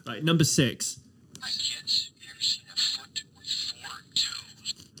 line. All right, number 6. Hi, kids. You ever seen a foot with 4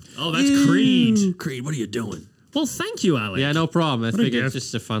 toes? Oh, that's Creed. Creed, what are you doing? Well, thank you, Alec. Yeah, no problem. I a figured it's gift.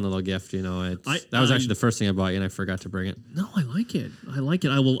 just a fun little gift, you know. I- That was I- actually the first thing I bought you, and I forgot to bring it. No, I like it. I like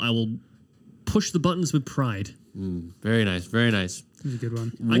it. I will push the buttons with pride. Very nice, very nice. That's a good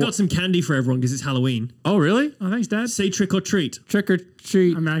one. I got some candy for everyone because it's Halloween. Oh, really? Oh, thanks, Dad. Say trick or treat. Trick or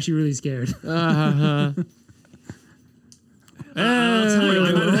treat. I'm actually really scared. I'll tell you,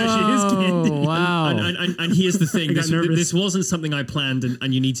 That actually is candy. Oh, wow. And here's the thing: got nervous. this wasn't something I planned,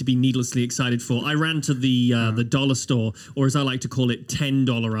 and you need to be needlessly excited for. I ran to the dollar store, or as I like to call it, $10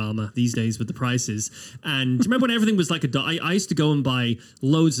 armor these days with the prices. And do you remember when everything was like I used to go and buy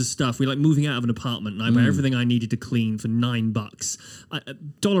loads of stuff. We like moving out of an apartment, and I buy everything I needed to clean for $9.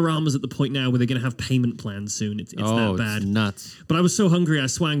 Dollar armor's at the point now where they're going to have payment plans soon. It's Oh, that bad. it's nuts. But I was so hungry, I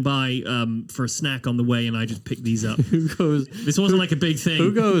swang by for a snack on the way, and I just picked these up. Who goes? This wasn't like a big thing.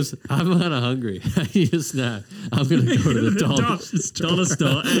 Who goes? I'm kind of hungry. I need a snack. I'm gonna go to the Dollar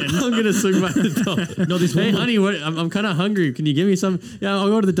store, and I'm gonna swing by the dollar. No, this Hey, one- honey, I'm kind of hungry. Can you give me some? Yeah, I'll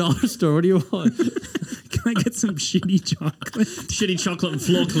go to the dollar store. What do you want? Can I get some shitty chocolate? shitty chocolate and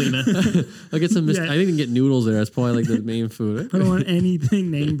floor cleaner. I'll get some. Yeah. I think you can get noodles there. That's probably like the main food. I don't want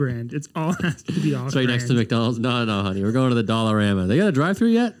anything name brand. It's all has to be off It's right next to McDonald's. No, honey, we're going to the Dollarama. They got a drive-through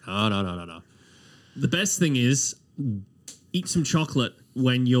yet? Oh, no. The best thing is, eat some chocolate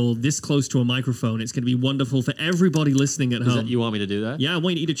when you're this close to a microphone. It's going to be wonderful for everybody listening at home. You want me to do that? Yeah, I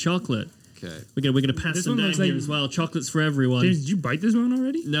want you to eat a chocolate. Okay. We're gonna pass This them one down looks here like- as well. Chocolates for everyone. James, did you bite this one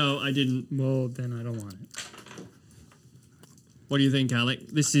already? No, I didn't. Well, then I don't want it. What do you think, Alec?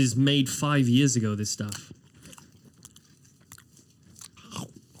 This is made 5 years ago. This stuff.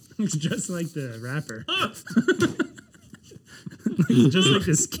 It's just like the wrapper. It's just like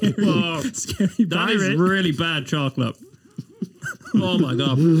the scary, Whoa. scary That is pirate. really bad chocolate. Oh my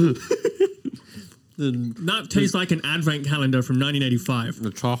god. That tastes like an advent calendar from 1985.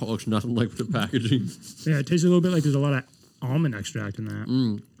 The chocolate looks nothing like the packaging. Yeah, it tastes a little bit like there's a lot of almond extract in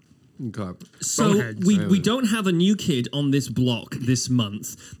that. Okay. So Boneheads. we don't have a new kid on this block this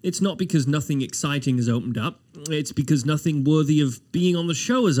month. It's not because nothing exciting has opened up. It's because nothing worthy of being on the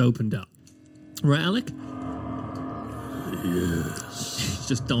show has opened up. Right, Alec? Yes. He's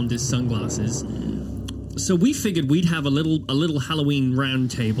just donned his sunglasses. So we figured we'd have a little Halloween round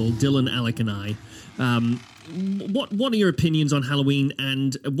table, Dylan, Alec, and I. What are your opinions on Halloween?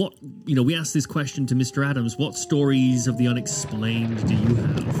 And we asked this question to Mr. Adams. What stories of the unexplained do you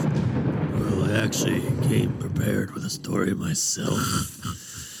have? Well, I actually came prepared with a story myself.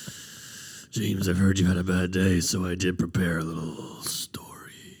 James, I've heard you had a bad day, so I did prepare a little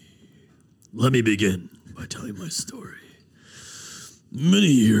story. Let me begin by telling my story. Many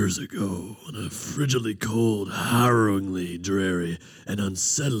years ago, on a frigidly cold, harrowingly dreary, and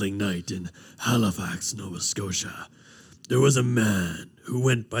unsettling night in Halifax, Nova Scotia, there was a man who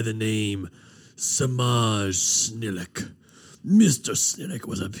went by the name Samaj Snillik. Mr. Snillik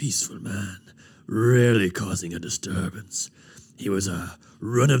was a peaceful man, rarely causing a disturbance. He was a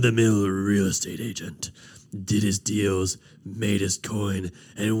run-of-the-mill real estate agent, did his deals, made his coin,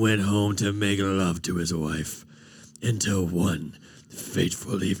 and went home to make love to his wife. Until one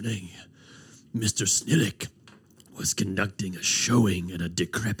fateful evening, Mr. Snillik was conducting a showing at a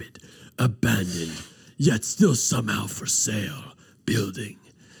decrepit, abandoned, yet still somehow for sale, building,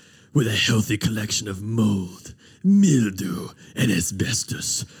 with a healthy collection of mold, mildew, and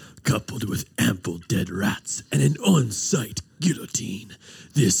asbestos, coupled with ample dead rats and an on-site guillotine.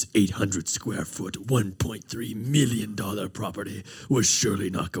 This 800-square-foot, $1.3 million property was surely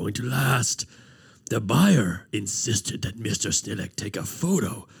not going to last. The buyer insisted that Mr. Snillik take a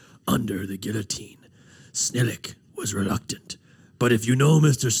photo under the guillotine. Snillik was reluctant, but if you know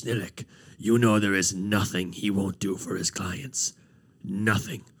Mr. Snillik, you know there is nothing he won't do for his clients.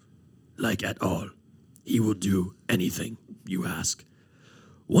 Nothing. Like at all. He will do anything you ask.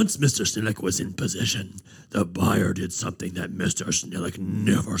 Once Mr. Snillik was in possession, the buyer did something that Mr. Snillik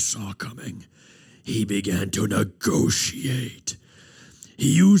never saw coming. He began to negotiate.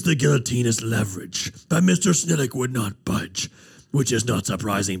 He used the guillotine as leverage, but Mr. Snillik would not budge, which is not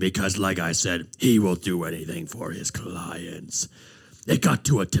surprising because, like I said, he will do anything for his clients. It got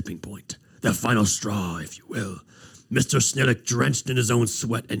to a tipping point, the final straw, if you will. Mr. Snillik, drenched in his own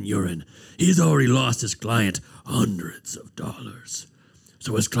sweat and urine, he's already lost his client hundreds of dollars.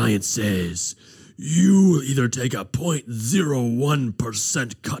 So his client says, you will either take a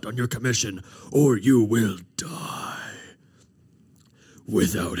 0.01% cut on your commission, or you will die.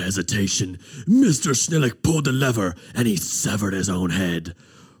 Without hesitation, Mr. Snillik pulled the lever and he severed his own head.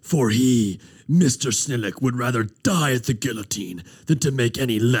 For he, Mr. Snillik, would rather die at the guillotine than to make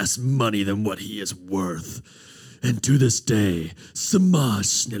any less money than what he is worth. And to this day, Samaj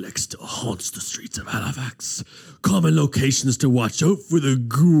Snillik still haunts the streets of Halifax. Common locations to watch out for the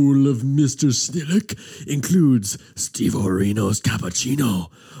ghoul of Mr. Snillik includes Steve Orino's Cappuccino,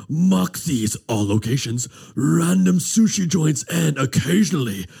 Moxie's all locations, random sushi joints, and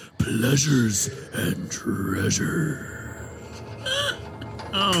occasionally pleasures and treasure.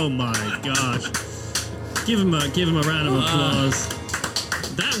 Oh my gosh! Give him a round of applause.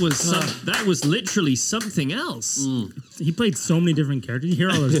 That was literally something else. He played so many different characters. You hear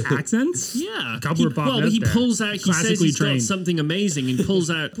all those accents? Yeah. A couple were popping out he there. pulls out, he says Classically he's got trained. something amazing and pulls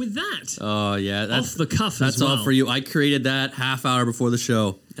out with that. Oh, yeah. Off the cuff That's as well. all for you. I created that half hour before the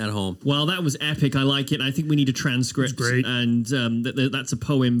show at home. Well, that was epic. I like it. I think we need a transcript. That's great. And that's a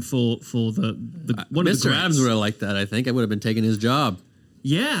poem for the one of the Mr. greats. Adams would have liked that, I think. I would have been taking his job.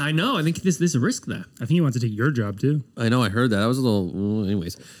 Yeah, I know. I think there's a risk there. I think he wants to take your job too. I know, I heard that. That was a little...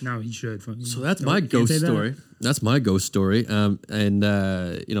 anyways. No, he should. So that's my ghost story. That's my ghost story.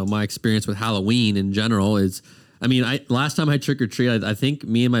 My experience with Halloween in general is... last time I trick-or-treated, I think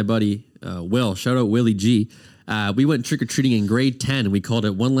me and my buddy, Will, shout out Willie G, we went trick-or-treating in grade 10, and we called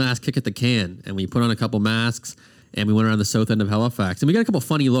it One Last Kick at the Can, and we put on a couple masks, and we went around the south end of Halifax. And we got a couple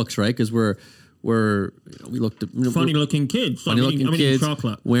funny looks, right? Because we looked Funny looking kids.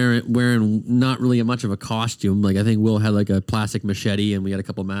 Chocolate. wearing not really much of a costume. Like I think Will had like a plastic machete and we had a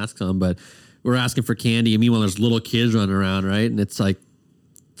couple masks on, but we're asking for candy. And meanwhile, there's little kids running around, right? And it's like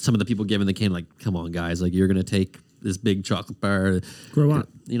some of the people giving the candy, like, come on, guys, like you're gonna take this big chocolate bar. Grow up.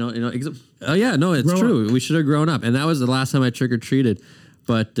 Oh yeah, no, it's Grow true. up. We should have grown up. And that was the last time I trick or treated,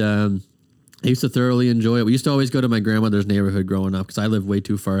 but. I used to thoroughly enjoy it. We used to always go to my grandmother's neighborhood growing up because I lived way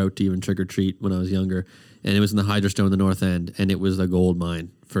too far out to even trick-or-treat when I was younger. And it was in the Hydrostone in the North End, and it was a gold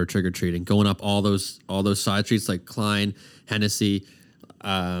mine for trick-or-treating. Going up all those side streets like Klein, Hennessy,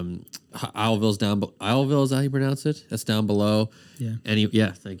 Isleville's down... Isleville, is that how you pronounce it? That's down below.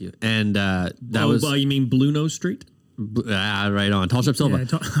 Yeah. Thank you. And that was... you mean Blue Nose Street? Right on. Tall Ship Silva.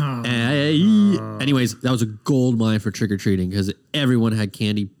 Yeah, Anyways, that was a gold mine for trick-or-treating because everyone had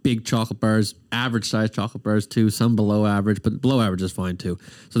candy, big chocolate bars, average-sized chocolate bars too, some below average, but below average is fine too.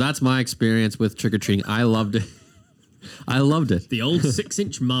 So that's my experience with trick-or-treating. I loved it. I loved it. The old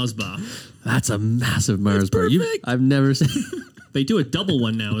 6-inch Mars bar. That's a massive Mars bar. perfect. I've never seen... They do a double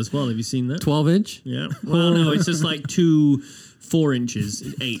one now as well. Have you seen that? 12-inch? Yeah. Well, no, it's just like 4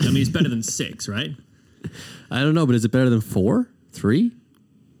 inches, 8. it's better than 6, right? I don't know, but is it better than 4? 3?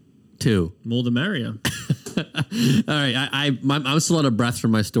 2? More the merrier. All right, I'm still out of breath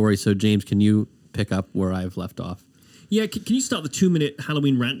from my story, so James, can you pick up where I've left off? Yeah, can you start the 2-minute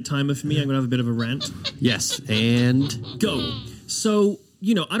Halloween rant timer for me? I'm going to have a bit of a rant. Yes, and... Go. So,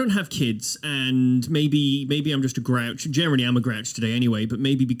 I don't have kids, and maybe I'm just a grouch. Generally, I'm a grouch today anyway, but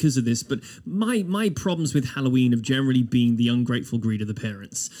maybe because of this. But my problems with Halloween have generally been the ungrateful greed of the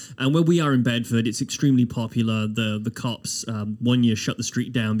parents. And where we are in Bedford, it's extremely popular. The cops one year shut the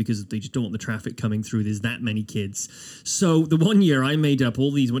street down because they just don't want the traffic coming through. There's that many kids. So the one year I made up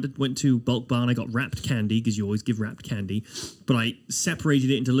all these, went to Bulk Barn. I got wrapped candy because you always give wrapped candy. But I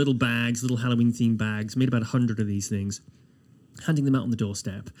separated it into little bags, little Halloween-themed bags, made about 100 of these things. Handing them out on the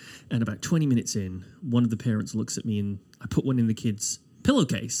doorstep, and about 20 minutes in, one of the parents looks at me, and I put one in the kid's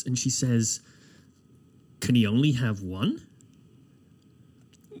pillowcase, and she says, "Can he only have one?"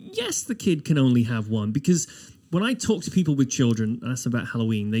 Yes, the kid can only have one, because when I talk to people with children and ask them about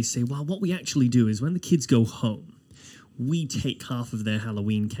Halloween, they say, well, what we actually do is when the kids go home, we take half of their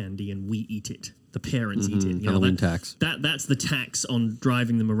Halloween candy and we eat it. The parents eat it. Halloween tax. That's the tax on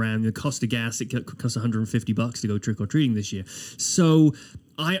driving them around. The cost of gas, it costs $150 to go trick-or-treating this year. So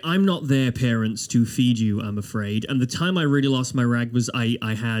I'm not there, parents, to feed you, I'm afraid. And the time I really lost my rag was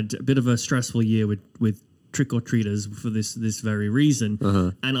I had a bit of a stressful year with trick-or-treaters for this very reason.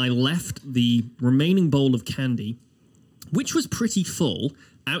 And I left the remaining bowl of candy, which was pretty full,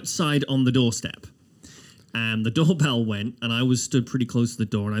 outside on the doorstep. And the doorbell went, and I was stood pretty close to the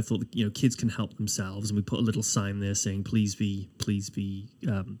door, and I thought, kids can help themselves. And we put a little sign there saying, please be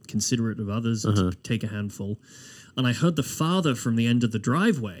considerate of others and to take a handful. And I heard the father from the end of the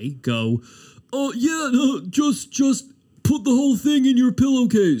driveway go, "Oh, yeah, no, just put the whole thing in your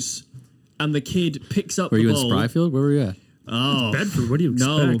pillowcase." And the kid picks up the bowl. Were you in Spryfield? Where were you at? Oh, Bedford, what do you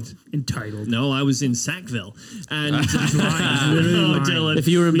expect? Entitled. No, I was in Sackville. And He's lying. He's literally lying. Dylan. If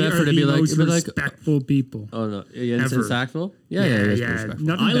you were in Bedford, it'd be like respectful people. Oh no, yeah, it's in Ever. Sackville. Yeah.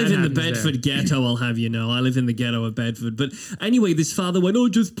 I live in the Bedford ghetto, I'll have you know. I live in the ghetto of Bedford. But anyway, this father went, "Oh,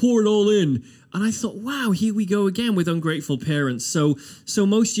 just pour it all in." And I thought, wow, here we go again with ungrateful parents. So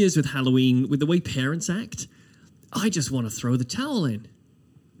most years with Halloween, with the way parents act, I just want to throw the towel in.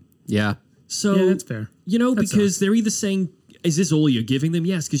 Yeah. So, yeah, that's fair. Because they're either saying, is this all you're giving them?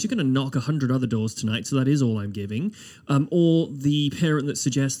 Yes, because you're going to knock 100 other doors tonight, so that is all I'm giving. Or the parent that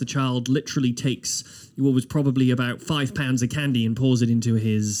suggests the child literally takes what was probably about 5 pounds of candy and pours it into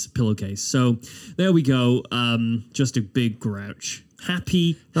his pillowcase. So there we go. Just a big grouch.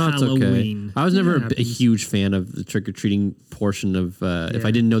 Happy Halloween. Okay. I was never a huge fan of the trick-or-treating portion of if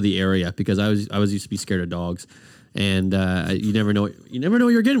I didn't know the area, because I was used to be scared of dogs. And you never know what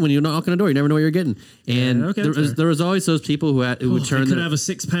you're getting when you knock on a door. You never know what you're getting. And there was always those people who would turn. They could have a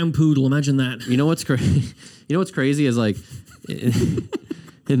 6-pound poodle. Imagine that. You know what's crazy? You know what's crazy is like in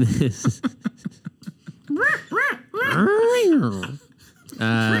this. Trick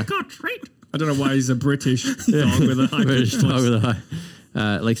or treat. I don't know why he's a British dog with a high British dog with a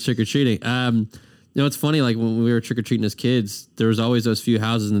high likes trick or treating. It's funny, like when we were trick-or-treating as kids, there was always those few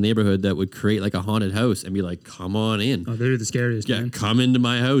houses in the neighborhood that would create like a haunted house and be like, "Come on in." Oh, they're the scariest, yeah, man. Come into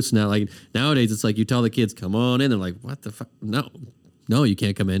my house. Now, like nowadays, it's like you tell the kids, "Come on in." They're like, "What the fuck? No, you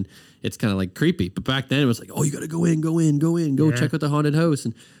can't come in." It's kind of like creepy. But back then it was like, "Oh, you got to go in, go check out the haunted house."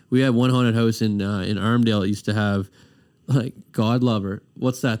 And we had one haunted house in Armdale. It used to have like God Lover.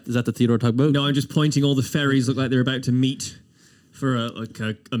 What's that? Is that the Theodore tugboat? No, I'm just pointing. All the ferries look like they're about to meet. For a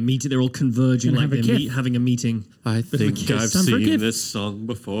meeting, they're all converging like they're having a meeting. I think I've seen this song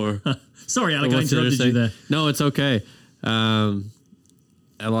before. Sorry, Alec, I interrupted you there. No, it's okay. I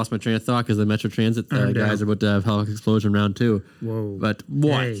lost my train of thought because the Metro Transit guys are about to have Halifax Explosion round 2. Whoa! But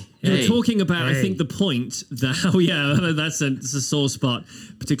what? Hey. You're talking about, I think, the point that that's a sore spot,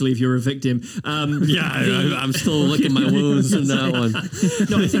 particularly if you're a victim. I'm still licking my wounds in that one.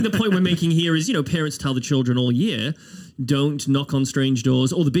 No, I think the point we're making here is, parents tell the children all year, don't knock on strange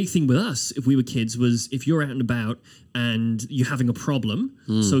doors. Or the big thing with us, if we were kids, was if you're out and about and you're having a problem,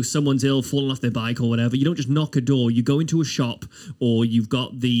 so someone's ill, falling off their bike or whatever, you don't just knock a door. You go into a shop, or you've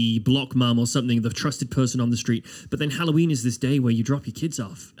got the block mum or something, the trusted person on the street. But then Halloween is this day where you drop your kids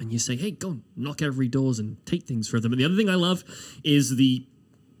off and you say, "Hey, go knock every doors and take things for them." And the other thing I love is the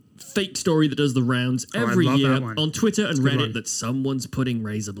fake story that does the rounds every year on Twitter and Reddit that someone's putting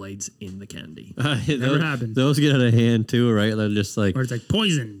razor blades in the candy. Never happened. Those get out of hand too, right? They're just like, or it's like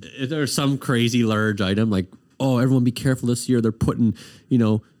poisoned. There's some crazy large item like, "Oh, everyone be careful this year. They're putting,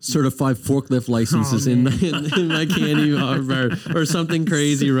 certified forklift licenses in my candy or something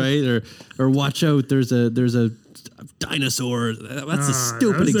crazy, right? Or watch out, there's a dinosaur." That's a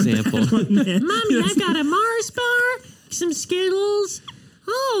stupid example. Mommy, I've got a Mars bar, some Skittles.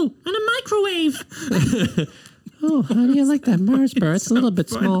 Oh, and a microwave. Oh, how do you like that Mars bar? It's a little bit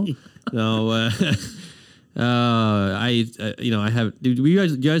small. No, I have. Do you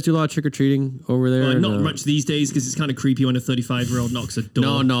guys do a lot of trick or treating over there? Not much these days because it's kind of creepy when a 35-year-old knocks a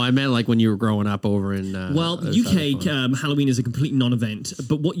door. No, I meant like when you were growing up over in. UK Halloween is a complete non-event.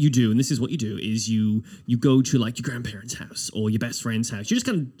 But what you do, and this is what you do, is you go to like your grandparents' house or your best friend's house. You just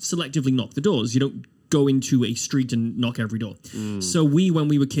kind of selectively knock the doors. You don't go into a street and knock every door. So when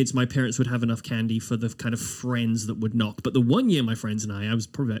we were kids, my parents would have enough candy for the kind of friends that would knock. But the one year my friends and I was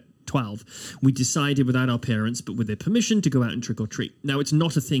probably about 12, we decided without our parents, but with their permission, to go out and trick or treat. Now, it's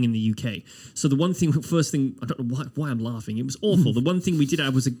not a thing in the UK. So the first thing, I don't know why I'm laughing. It was awful. The one thing we did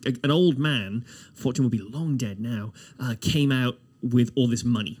have was an old man, fortunately will be long dead now, came out with all this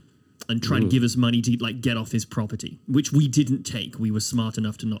money and tried to give us money to like get off his property, which we didn't take. We were smart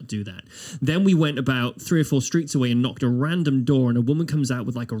enough to not do that. Then we went about 3 or 4 streets away and knocked a random door, and a woman comes out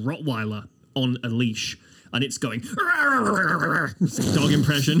with like a Rottweiler on a leash, and it's going it's a dog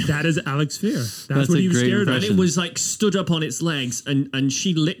impression. That is Alex Fear. That's what a he was great scared of. And it was like stood up on its legs, and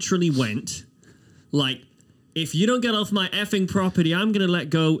she literally went like, if you don't get off my effing property, I'm going to let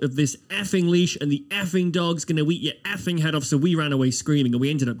go of this effing leash and the effing dog's going to eat your effing head off. So we ran away screaming and we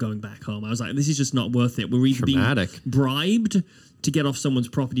ended up going back home. I was like, this is just not worth it. We're either Traumatic. being bribed to get off someone's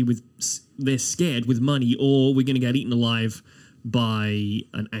property they're scared with money, or we're going to get eaten alive by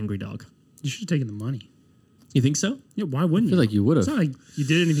an angry dog. You should have taken the money. You think so? Yeah, why wouldn't I feel like you would It's have. not like you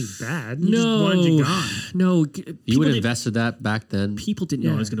did anything bad. You No. just wanted you gone. No. You would have invested that back then. People didn't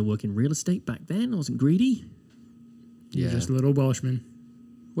know I was going to work in real estate back then. I wasn't greedy. You're Yeah. just a little Welshman.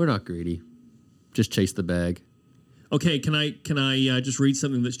 We're not greedy. Just chase the bag. Okay, can I just read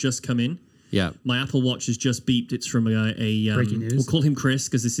something that's just come in? Yeah. My Apple Watch has just beeped. It's from Breaking news. We'll call him Chris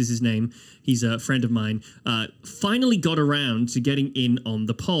because this is his name. He's a friend of mine. Finally got around to getting in on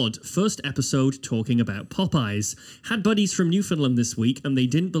the pod. First episode talking about Popeyes. Had buddies from Newfoundland this week, and they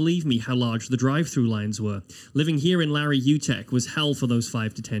didn't believe me how large the drive-through lines were. Living here in Larry, UTech was hell for those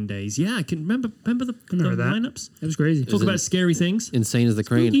 5 to 10 days. Yeah, I can remember the Remember that? lineups. That was crazy. Talk about scary things. Insane as the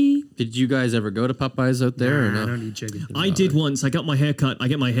crane. Spooky. Did you guys ever go to Popeyes out there? or Nah, no? I don't eat chicken. I did once. I got my hair cut. I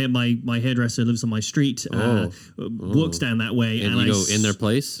get my hair. My hairdresser lives on my street. Works down that way, And I you go in their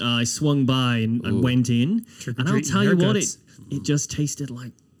place? I swung by and went in, and I'll Trick-or-treating tell you what, haircuts. it just tasted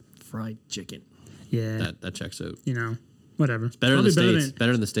like fried chicken. Yeah, That checks out. you know, whatever. Better in the Probably States.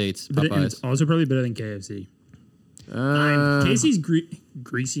 Better in the States. And it's Popeyes. also probably better than KFC. KFC's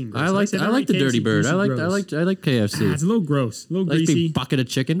greasy and gross. I like said, the Dirty KFC Bird. greasy, gross. I like KFC. It's a little gross, a little like greasy. big bucket of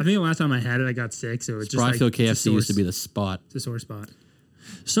chicken. I think the last time I had it, I got sick, so it's just Bro, I like feel it's a KFC used to sore- be the spot. It's a sore spot.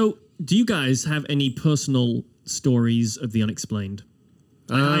 So, do you guys have any personal stories of the unexplained?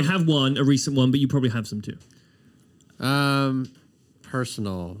 I have one, a recent one, but you probably have some too.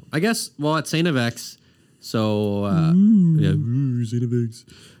 Personal. I guess, well, at St. FX, so, St. FX.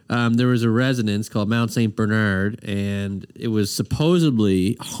 There was a residence called Mount St. Bernard, and it was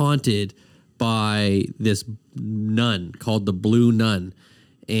supposedly haunted by this nun called the Blue Nun.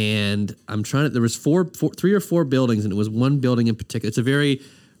 And there was 3 or 4 buildings, and it was one building in particular. It's a very,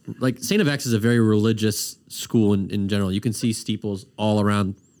 like, St. FX is a very religious school in general. You can see steeples all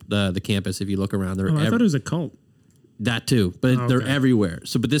around the campus if you look around. They're I thought it was a cult. that too, but they're okay. everywhere.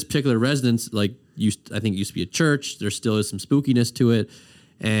 So, but this particular residence, like, I think it used to be a church. There still is some spookiness to it.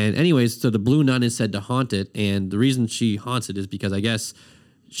 And anyways, so the Blue Nun is said to haunt it. And the reason she haunts it is because I guess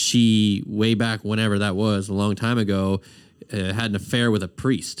she, way back whenever that was, a long time ago, had an affair with a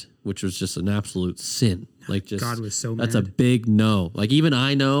priest, which was just an absolute sin. Like, just God was so that's mad. a big no. Like, even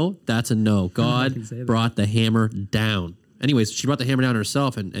I know that's a no. God can say that. brought the hammer down. Anyways, she brought the hammer down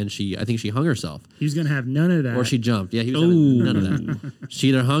herself, and I think she hung herself. He was gonna have none of that. Or she jumped. Yeah, he was having none of that. She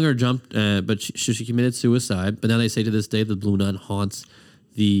either hung or jumped, but she committed suicide. But now they say to this day the Blue Nun haunts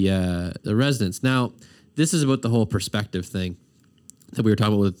the residence. Now, this is about the whole perspective thing that we were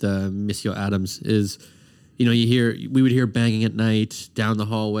talking about with Monsieur Adams. Is, you know, we would hear banging at night down the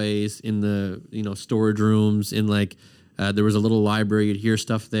hallways, in the, you know, storage rooms, in like. There was a little library. You'd hear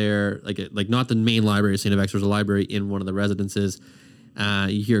stuff there, like not the main library of St. FX. There was a library in one of the residences.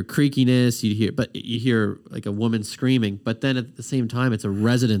 You hear creakiness. You hear like a woman screaming. But then at the same time, it's a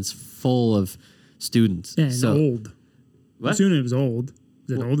residence full of students. Yeah, and old. What? Assuming it was old.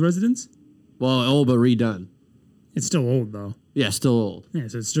 Is it an old residence? Well, old but redone. It's still old though. Yeah, still old. Yeah,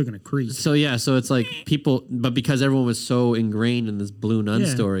 so it's still gonna creak. So yeah, so it's like people, but because everyone was so ingrained in this Blue Nun Yeah.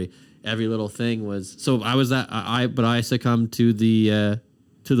 story, every little thing was. So I was that. But I succumbed to the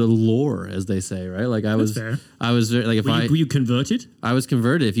lore, as they say, right? Like I was. fair. I was very, like Were you converted? I was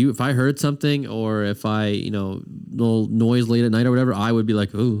converted. If I heard something, or if I, you know, little noise late at night or whatever, I would be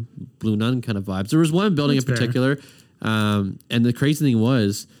like, ooh, Blue Nun kind of vibes. There was one building That's in particular, and the crazy thing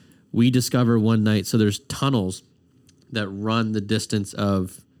was we discover one night, so there's tunnels that run the distance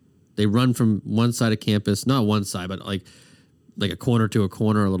of, they run from one side of campus, not one side, but like a corner to a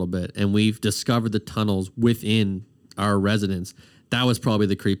corner a little bit. And we've discovered the tunnels within our residence. That was probably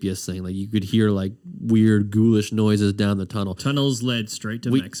the creepiest thing. Like you could hear like weird ghoulish noises down the tunnel. Tunnels led straight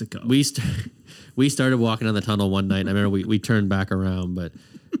to Mexico. We started walking down the tunnel one night. And I remember we turned back around, but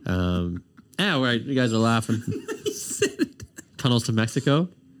right, you guys are laughing. Tunnels to Mexico?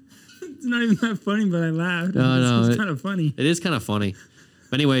 It's not even that funny, but I laughed. No, It's kind of funny. It is kind of funny.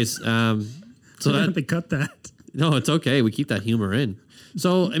 But anyways, so I have to cut that. No, it's okay. We keep that humor in.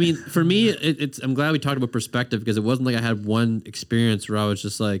 So, I mean, for me, I'm glad we talked about perspective because it wasn't like I had one experience where I was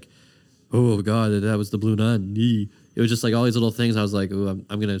just like, oh God, that was the Blue Nun. It was just like all these little things. I was like, oh,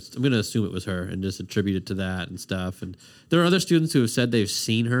 I'm gonna assume it was her and just attribute it to that and stuff. And there are other students who have said they've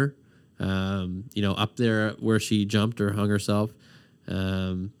seen her, up there where she jumped or hung herself.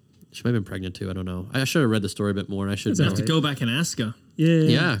 She might have been pregnant too. I don't know. I should have read the story a bit more. And I should have to go back and ask her.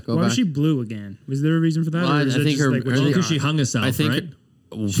 Yeah, go Why back. was she blue again? Was there a reason for that? Well, or is I it think just her- like what I think Because she hung herself, I think right?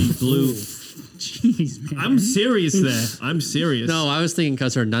 She blew. Jeez, man. I'm serious there. I'm serious. No, I was thinking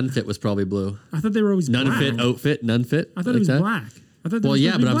because her nun fit was probably blue. I thought they were always Nun black. fit, outfit, nun fit. I thought like it was that. black. I thought Well,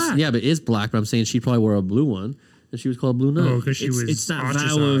 yeah, but black. but it is black. But I'm saying she probably wore a blue one, and she was called Blue Nun. Oh, because she was It's that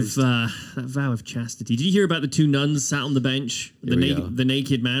ostracized. vow of chastity. Did you hear about the two nuns sat on the bench? Here we go. The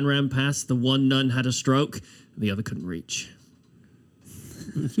naked man ran past. The one nun had a stroke. The other couldn't reach.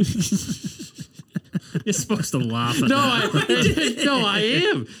 You're supposed to laugh at that. I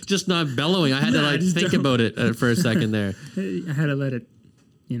am just not bellowing. I had to just think don't. about it for a second there. I had to let it,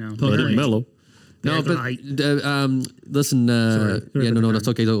 Let it Percolate. mellow. No, but listen. Sorry. That's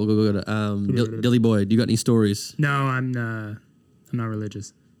okay. Go. Dilly boy, do you got any stories? No, I'm not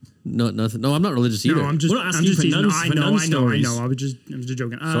religious. No, nothing. No, I'm not religious either. No, I'm just. We're not I'm asking just for teasing. nuns- I for know. nun I know. I stories. know. I'm just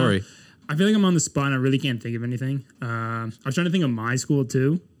joking. Sorry. I feel like I'm on the spot. And I really can't think of anything. I was trying to think of my school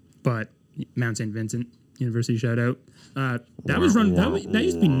too, but Mount St. Vincent University, shout out. That was run. That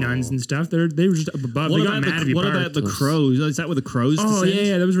used to be nuns and stuff. They were just up above. They got mad to be what part. about the crows? Is that where the crows Oh descend?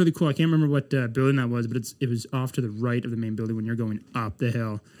 yeah, that was really cool. I can't remember what building that was, but it was off to the right of the main building when you're going up the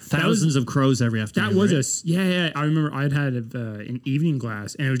hill. Thousands of crows every afternoon. That was right? yeah. I remember I'd had an evening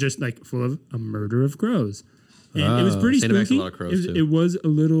class, and it was just like full of a murder of crows. And it was pretty St. Max spooky. a lot of crows, too. It was a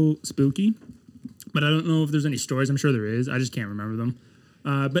little spooky, but I don't know if there's any stories. I'm sure there is. I just can't remember them.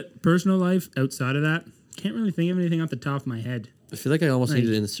 But personal life outside of that, can't really think of anything off the top of my head. I feel like I almost Like- need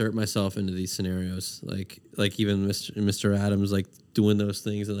to insert myself into these scenarios, like even Mr. Adams, like doing those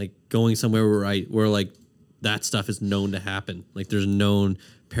things and like going somewhere where like that stuff is known to happen. Like there's known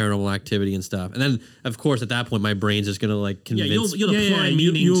paranormal activity and stuff. And then, of course, at that point, my brain's just gonna like Yeah, convince. you'll apply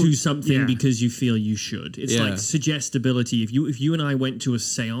meaning you'll- to something yeah. because you feel you should. It's Yeah. like suggestibility. If you and I went to a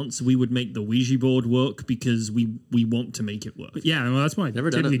seance, we would make the Ouija board work because we want to make it work. Yeah, well, that's why it Never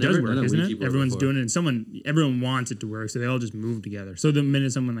done typically a- does never done work, a isn't Ouija it? board Everyone's before. doing it, and everyone wants it to work, so they all just move together. So the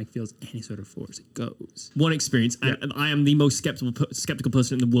minute someone like feels any sort of force, it goes. One experience, and I am the most skeptical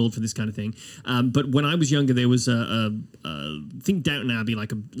person in the world for this kind of thing. But when I was younger, there was I think Downton Abbey,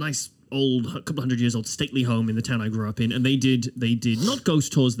 like a nice old, couple hundred years old stately home in the town I grew up in, and they did not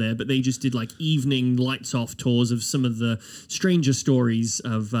ghost tours there, but they just did like evening lights off tours of some of the stranger stories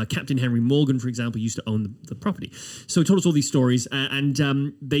of Captain Henry Morgan, for example, used to own the property. So he told us all these stories, and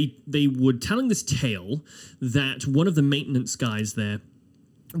they were telling this tale that one of the maintenance guys there,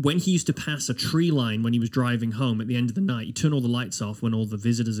 when he used to pass a tree line when he was driving home at the end of the night, he turned all the lights off when all the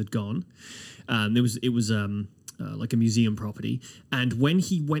visitors had gone. It was like a museum property. And when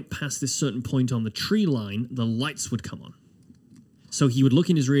he went past this certain point on the tree line, the lights would come on. So he would look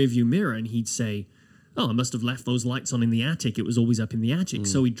in his rearview mirror and he'd say, oh, I must have left those lights on in the attic. It was always up in the attic.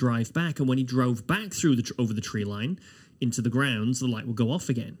 So he'd drive back. And when he drove back through over the tree line into the grounds, the light would go off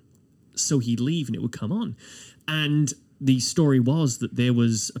again. So he'd leave and it would come on. And the story was that there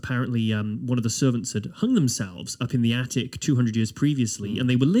was apparently one of the servants had hung themselves up in the attic 200 years previously, and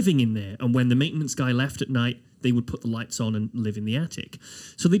they were living in there. And when the maintenance guy left at night, they would put the lights on and live in the attic.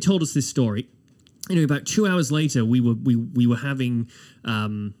 So they told us this story. Anyway, about 2 hours later, we were having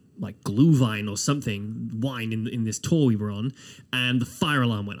like glühwein or something, wine in this tour we were on, and the fire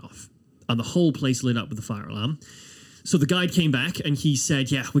alarm went off, and the whole place lit up with the fire alarm. So the guide came back and he said,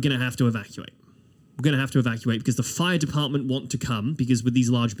 yeah, we're going to have to evacuate. We're going to have to evacuate because the fire department want to come, because with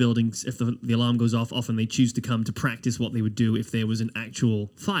these large buildings, if the alarm goes off, often they choose to come to practice what they would do if there was an actual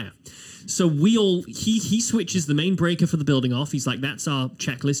fire. So he switches the main breaker for the building off. He's like, that's our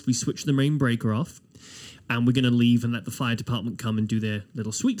checklist. We switch the main breaker off and we're going to leave and let the fire department come and do their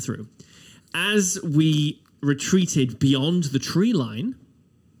little sweep through. As we retreated beyond the tree line,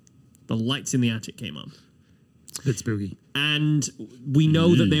 The lights in the attic came on. A bit spooky. And we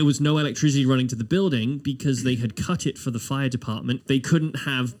know that there was no electricity running to the building because they had cut it for the fire department. They couldn't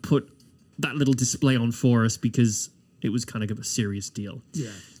have put that little display on for us because it was kind of a serious deal.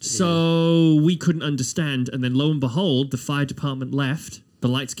 Yeah. So we couldn't understand. And then lo and behold, the fire department left. The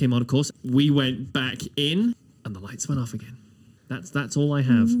lights came on, of course. We went back in and the lights went off again. That's all I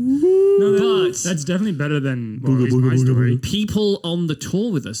have. No, that's definitely better than at least my story. People on the tour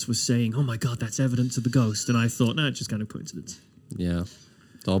with us were saying, "Oh my God, that's evidence of the ghost," and I thought, "No, it's just kind of coincidence." Yeah.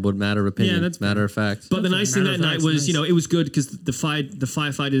 It's all about matter of opinion. Yeah, that's matter of fact. But the nice thing Matter that of night fact's was, nice. it was good because the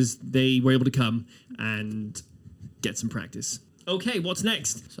firefighters, they were able to come and get some practice. Okay, what's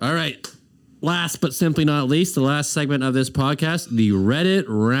next? All right. Last but simply not least, the last segment of this podcast, the Reddit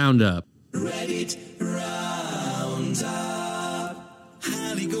Roundup. Reddit Roundup.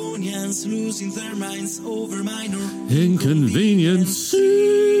 Haligonians losing their minds over minor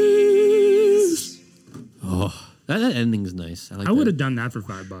Inconveniences. Oh, that ending's nice. I would have done that for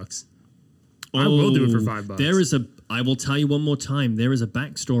 $5. I will do it for $5. I will tell you one more time, there is a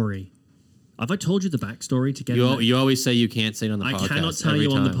backstory. Have I told you the backstory to get You always say you can't say it on the I podcast. cannot tell every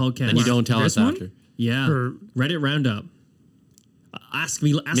you on the time. podcast. And you don't tell This us one? after. Yeah, For- Reddit Roundup.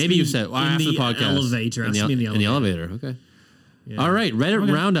 Maybe Maybe you said, well, in after the the podcast. elevator. Ask me in the elevator. Okay. All right,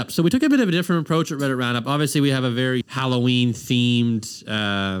 Reddit Roundup. So we took a bit of a different approach at Reddit Roundup. Obviously, we have a very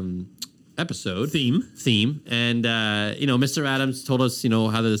Halloween-themed episode. Theme. And, Mr. Adams told us,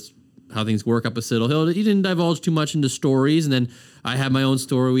 how things work up at Citadel Hill. He didn't divulge too much into stories. And then I had my own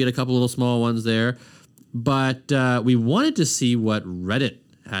story. We had a couple little small ones there. But we wanted to see what Reddit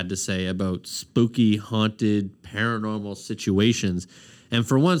had to say about spooky, haunted, paranormal situations. And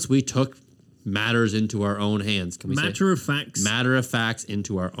for once, we took matters into our own hands. Can we say Matter of Fax. Matter of Fax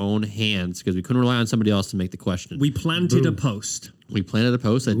into our own hands because we couldn't rely on somebody else to make the question. We planted a post. We planted a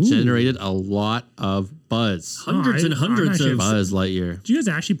post that generated a lot of buzz. Hundreds and hundreds of Buzz Lightyear. Do you guys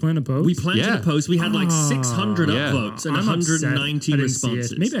actually plan a post? We planted Yeah. a post. We had like 600 Yeah. upvotes and I'm upset 190 I didn't see it.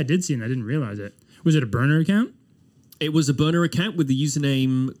 responses. Maybe I did see it and I didn't realize it. Was it a burner account? It was a burner account with the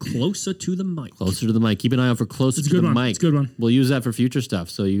username Closer to the Mic. Closer to the mic. Keep an eye out for Closer It's a to good the one. Mic. It's a good one. We'll use that for future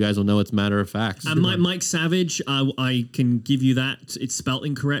stuff so you guys will know it's Matter of Fax. And Mike Savage, I can give you that. It's spelt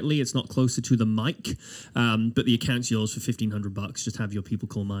incorrectly. It's not Closer to the Mic, but the account's yours for $1,500. Just have your people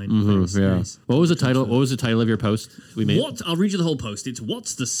call mine. Yeah. Nice. What was the title? What was the title of your post we made? I'll read you the whole post. It's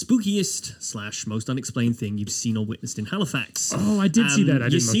what's the spookiest / most unexplained thing you've seen or witnessed in Halifax? Oh, I did see that. I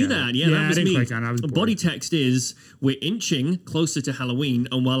you didn't see look at that? it. Yeah, that was I didn't me. click on it. I was The bored. body text is, we're inching closer to Halloween,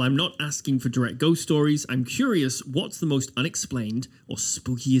 and while I'm not asking for direct ghost stories, I'm curious, what's the most unexplained or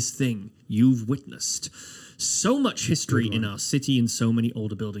spookiest thing you've witnessed? So much history in our city and so many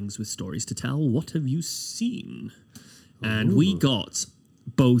older buildings with stories to tell. What have you seen? And we got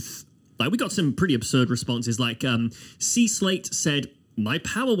both, we got some pretty absurd responses, like C Slate said, my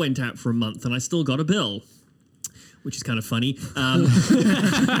power went out for a month and I still got a bill. Which is kind of funny.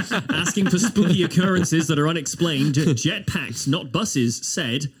 Asking for spooky occurrences that are unexplained. Jetpacks, not buses,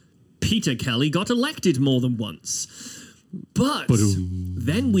 said Peter Kelly got elected more than once. But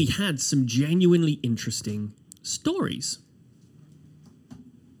then we had some genuinely interesting stories.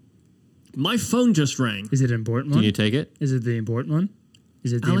 My phone just rang. Is it an important Can one? you take it? Is it the important one?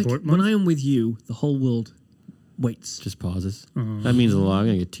 Is it the Alec, important when one? I am with you, the whole world waits. Just pauses. That means a lot. I'm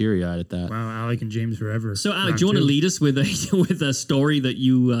going to get teary-eyed at that. Wow, Alec and James forever. So, Alec, Round do you want to two. lead us with a story that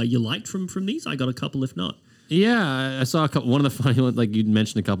you liked from these? I got a couple, if not. Yeah, I saw a couple. One of the funny ones, like you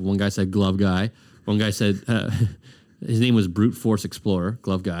mentioned a couple. One guy said Glove Guy. One guy said his name was Brute Force Explorer,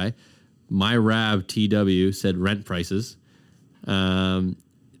 Glove Guy. My Rab TW said rent prices.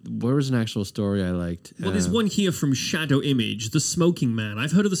 Where was an actual story I liked? Well, there's one here from Shadow Image, The Smoking Man.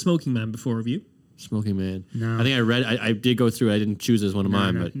 I've heard of The Smoking Man before, have you? Smoking Man. No. I think I read. I did go through. I didn't choose as one of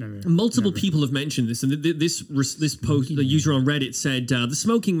mine, but never. Multiple people have mentioned this, and this post, the user on Reddit said, the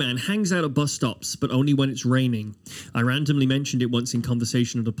smoking man hangs out at bus stops, but only when it's raining. I randomly mentioned it once in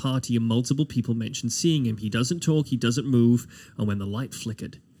conversation at a party, and multiple people mentioned seeing him. He doesn't talk, he doesn't move, and when the light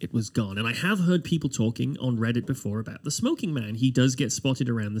flickered, it was gone. And I have heard people talking on Reddit before about the smoking man. He does get spotted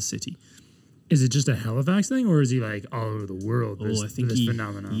around the city. Is it just a Halifax thing, or is he like all over the world? This, I think this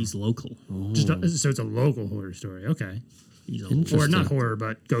phenomenon. he's local. So it's a local horror story. Okay, He's local. or not horror,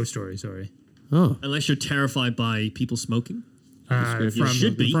 but ghost story. Sorry. Unless you're terrified by people smoking. From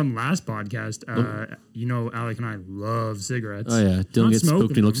should be. from last podcast, Alec and I love cigarettes. oh yeah, Dylan Not gets spooked.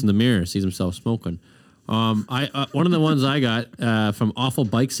 smoking He looks in them. the mirror, sees himself smoking. One of the ones I got from Awful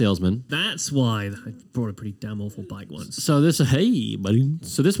Bike Salesman. That's why I brought a pretty damn awful bike once. So this, hey buddy.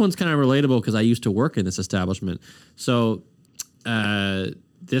 So this one's kind of relatable because I used to work in this establishment. So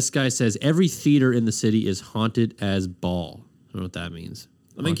This guy says every theater in the city is haunted as ball. I don't know what that means.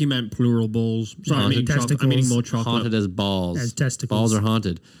 I think he meant plural balls. Sorry, I'm Testicles. eating more chocolate. Haunted as balls. As testicles. Balls are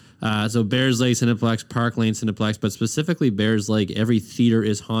haunted. So Bears Lake, Cineplex, Park Lane, Cineplex, but specifically Bears Lake, every theater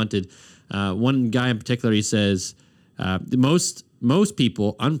is haunted. One guy in particular, he says, most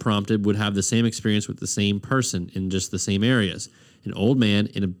people, unprompted, would have the same experience with the same person in just the same areas. An old man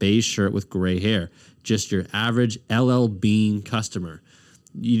in a beige shirt with gray hair. Just your average LL Bean customer.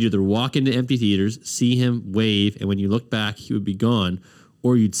 You'd either walk into empty theaters, see him, wave, and when you look back, he would be gone,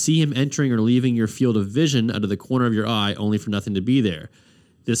 or you'd see him entering or leaving your field of vision out of the corner of your eye, only for nothing to be there.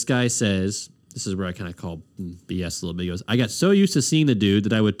 This guy says, this is where I kind of call BS a little bit. He goes, I got so used to seeing the dude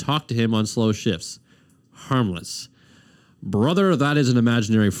that I would talk to him on slow shifts. Harmless. Brother, that is an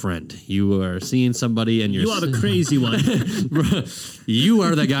imaginary friend. You are seeing somebody and you're... You are the crazy one. You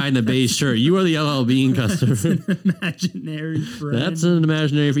are the guy in the beige shirt. You are the LL Bean customer. Imaginary friend. That's an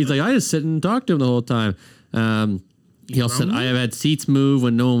imaginary friend. He's like, I just sit and talk to him the whole time. He also said, I have had seats move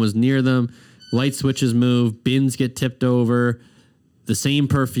when no one was near them. Light switches move. Bins get tipped over. The same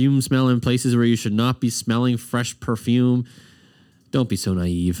perfume smell in places where you should not be smelling fresh perfume. Don't be so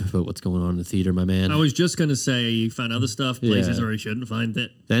naive about what's going on in the theater, my man. I was just going to say you found other stuff, places where you shouldn't find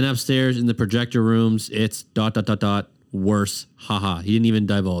it. Then upstairs in the projector rooms, it's ... worse. Haha. He didn't even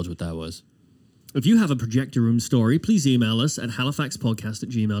divulge what that was. If you have a projector room story, please email us at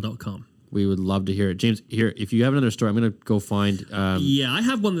halifaxpodcast@gmail.com. We would love to hear it. James, here, if you have another story, I'm going to go find... yeah, I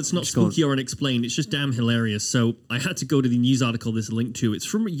have one that's not spooky or unexplained. It's just damn hilarious. So I had to go to the news article this linked to. It's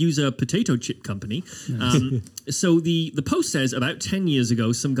from user Potato Chip Company. So the post says, about 10 years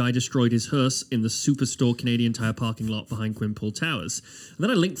ago, some guy destroyed his hearse in the Superstore Canadian Tire parking lot behind Quinpool Towers. And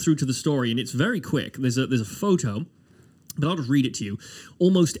then I linked through to the story, and it's very quick. There's a photo... But I'll just read it to you.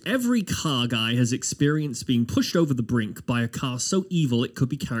 Almost every car guy has experienced being pushed over the brink by a car so evil it could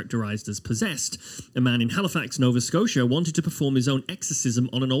be characterized as possessed. A man in Halifax, Nova Scotia wanted to perform his own exorcism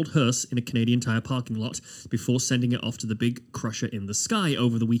on an old hearse in a Canadian Tire parking lot before sending it off to the big crusher in the sky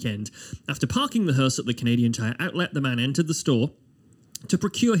over the weekend. After parking the hearse at the Canadian Tire outlet, the man entered the store to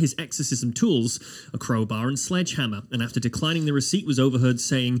procure his exorcism tools, a crowbar and sledgehammer, and after declining the receipt was overheard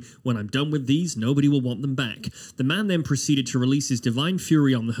saying, "When I'm done with these, nobody will want them back." The man then proceeded to release his divine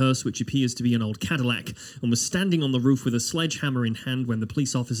fury on the hearse, which appears to be an old Cadillac, and was standing on the roof with a sledgehammer in hand when the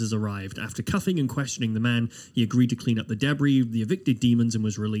police officers arrived. After cuffing and questioning the man, he agreed to clean up the debris, the evicted demons, and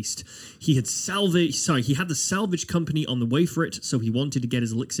was released. He had the salvage company on the way for it, so he wanted to get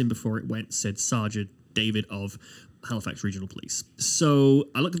his licks in before it went, said Sergeant David of Halifax Regional Police. So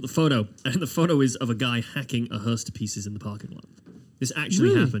I looked at the photo, and the photo is of a guy hacking a hearse to pieces in the parking lot. This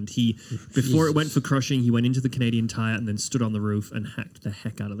actually happened. Before it went for crushing, he went into the Canadian Tire and then stood on the roof and hacked the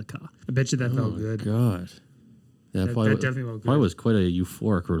heck out of the car. I bet you that felt good. God. Yeah, That definitely felt good. Probably was quite a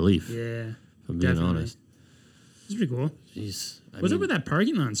euphoric relief. Yeah. If I'm being honest. It's pretty cool. Jeez. What's up with that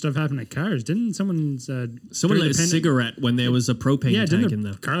parking lot and stuff happening to cars? Didn't someone lit a cigarette when there was a propane tank in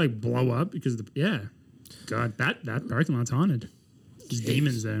there. The car like blow up because of the God, that parking lot's haunted. There's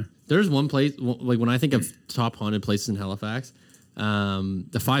demons there. There's one place, like when I think of top haunted places in Halifax,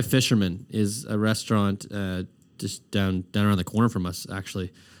 the Five Fishermen is a restaurant just down around the corner from us,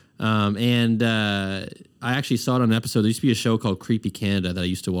 actually. And I actually saw it on an episode. There used to be a show called Creepy Canada that I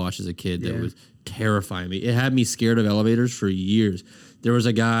used to watch as a kid that was terrifying me. It had me scared of elevators for years. There was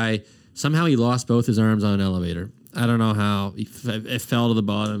a guy, somehow he lost both his arms on an elevator. I don't know how. It fell to the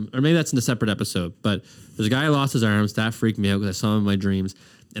bottom. Or maybe that's in a separate episode. But there's a guy who lost his arms. That freaked me out because I saw him in my dreams.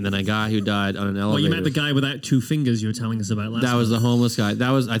 And then a guy who died on an elevator. Well, you met the guy without two fingers you were telling us about last That was the homeless guy.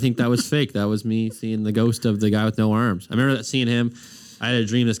 I think that was fake. That was me seeing the ghost of the guy with no arms. I remember seeing him. I had a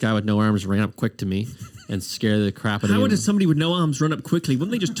dream this guy with no arms ran up quick to me and scared the crap out of me. How would somebody with no arms run up quickly?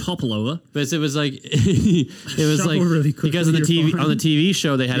 Wouldn't they just topple over? But it was like really because on the TV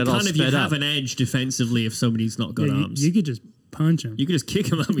show they had it all sped up. You have an edge defensively if somebody's not got arms. You could just punch him. You could just kick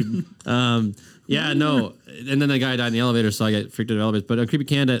him. I mean, no. And then the guy died in the elevator, so I got freaked out of elevators. But on Creepy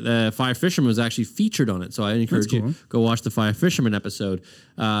Canada, Fire Fisherman was actually featured on it, so I encourage you go watch the Fire Fisherman episode.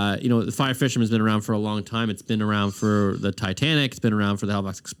 The Fire Fisherman's been around for a long time. It's been around for the Titanic. It's been around for the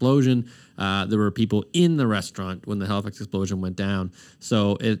Halifax explosion. There were people in the restaurant when the Halifax explosion went down.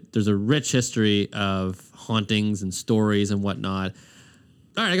 So there's a rich history of hauntings and stories and whatnot.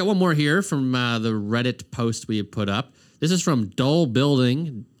 All right, I got one more here from the Reddit post we had put up. This is from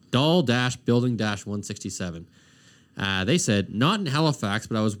Dull-Building-167. They said, not in Halifax,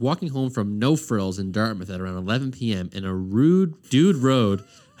 but I was walking home from No Frills in Dartmouth at around 11 p.m. and a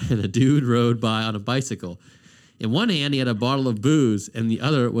dude rode by on a bicycle. In one hand, he had a bottle of booze, and the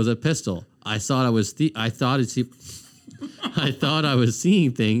other was a pistol. I thought it's I thought I was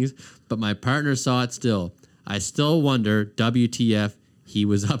seeing things, but my partner saw it still. I still wonder, WTF he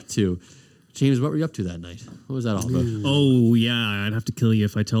was up to. James, what were you up to that night? What was that all about? Oh, yeah, I'd have to kill you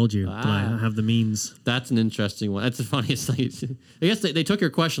if I told you, but I have the means. That's an interesting one. That's the funniest thing. I guess they took your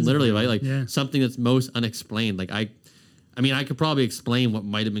question literally, right? Like something that's most unexplained. Like I mean, I could probably explain what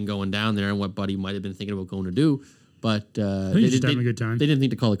might have been going down there and what Buddy might have been thinking about going to do, but they just having a good time. They didn't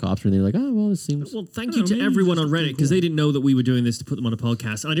think to call the cops, and they were like, "Oh, well, this seems." Well, thank you to everyone on Reddit because they didn't know that we were doing this to put them on a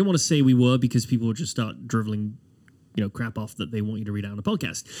podcast. And I didn't want to say we were because people would just start driveling, crap off that they want you to read out on a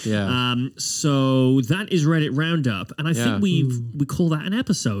podcast. Yeah. So that is Reddit Roundup, and I think we call that an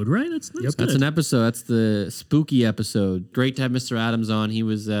episode, right? That's good. That's an episode. That's the spooky episode. Great to have Mr. Adams on. He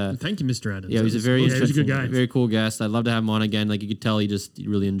was. Thank you, Mr. Adams. Yeah, he's a very he's a good guy. very cool guest. I'd love to have him on again. Like you could tell, he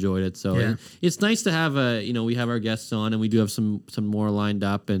really enjoyed it. So and it's nice to have we have our guests on, and we do have some more lined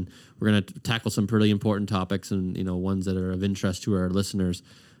up, and we're gonna tackle some pretty important topics and ones that are of interest to our listeners.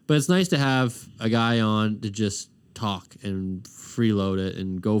 But it's nice to have a guy on to just talk and freeload it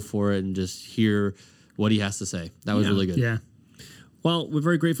and go for it and just hear what he has to say. That was really good. Yeah. Well, we're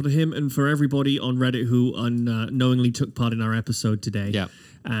very grateful to him and for everybody on Reddit who unknowingly took part in our episode today. Yeah.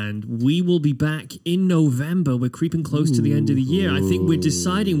 And we will be back in November. We're creeping close to the end of the year. I think we're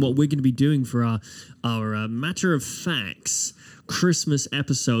deciding what we're going to be doing for our Matter of Fax Christmas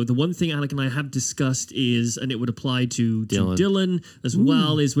episode. The one thing Alec and I have discussed is, and it would apply to Dylan as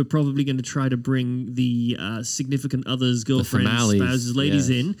well, is we're probably going to try to bring the significant others, girlfriends, spouses,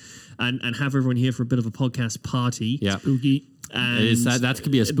 ladies in and have everyone here for a bit of a podcast party. Yeah. Spooky. And that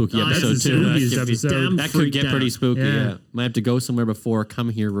could be a spooky episode too. That could get pretty spooky. Yeah. Might have to go somewhere before, come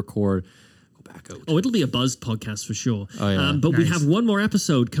here, record, go back out. Oh, it'll be a buzzed podcast for sure. Oh, yeah. But we have one more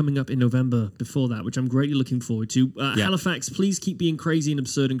episode coming up in November before that, which I'm greatly looking forward to. Halifax, please keep being crazy and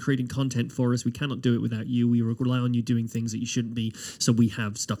absurd and creating content for us. We cannot do it without you. We rely on you doing things that you shouldn't be, so we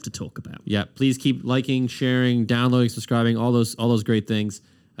have stuff to talk about. Yeah, please keep liking, sharing, downloading, subscribing, all those great things.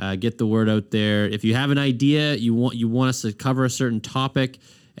 Get the word out there. If you have an idea, you want us to cover a certain topic,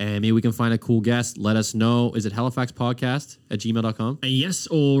 and maybe we can find a cool guest, let us know. Is it halifaxpodcast@gmail.com? Yes,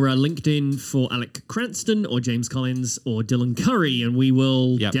 or LinkedIn for Alec Cranston or James Collins or Dylan Curry, and we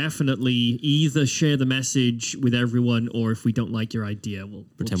will definitely either share the message with everyone, or if we don't like your idea, we'll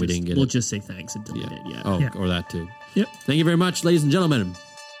pretend we didn't get it. We'll just say thanks and delete it. Or that too. Yep. Thank you very much, ladies and gentlemen.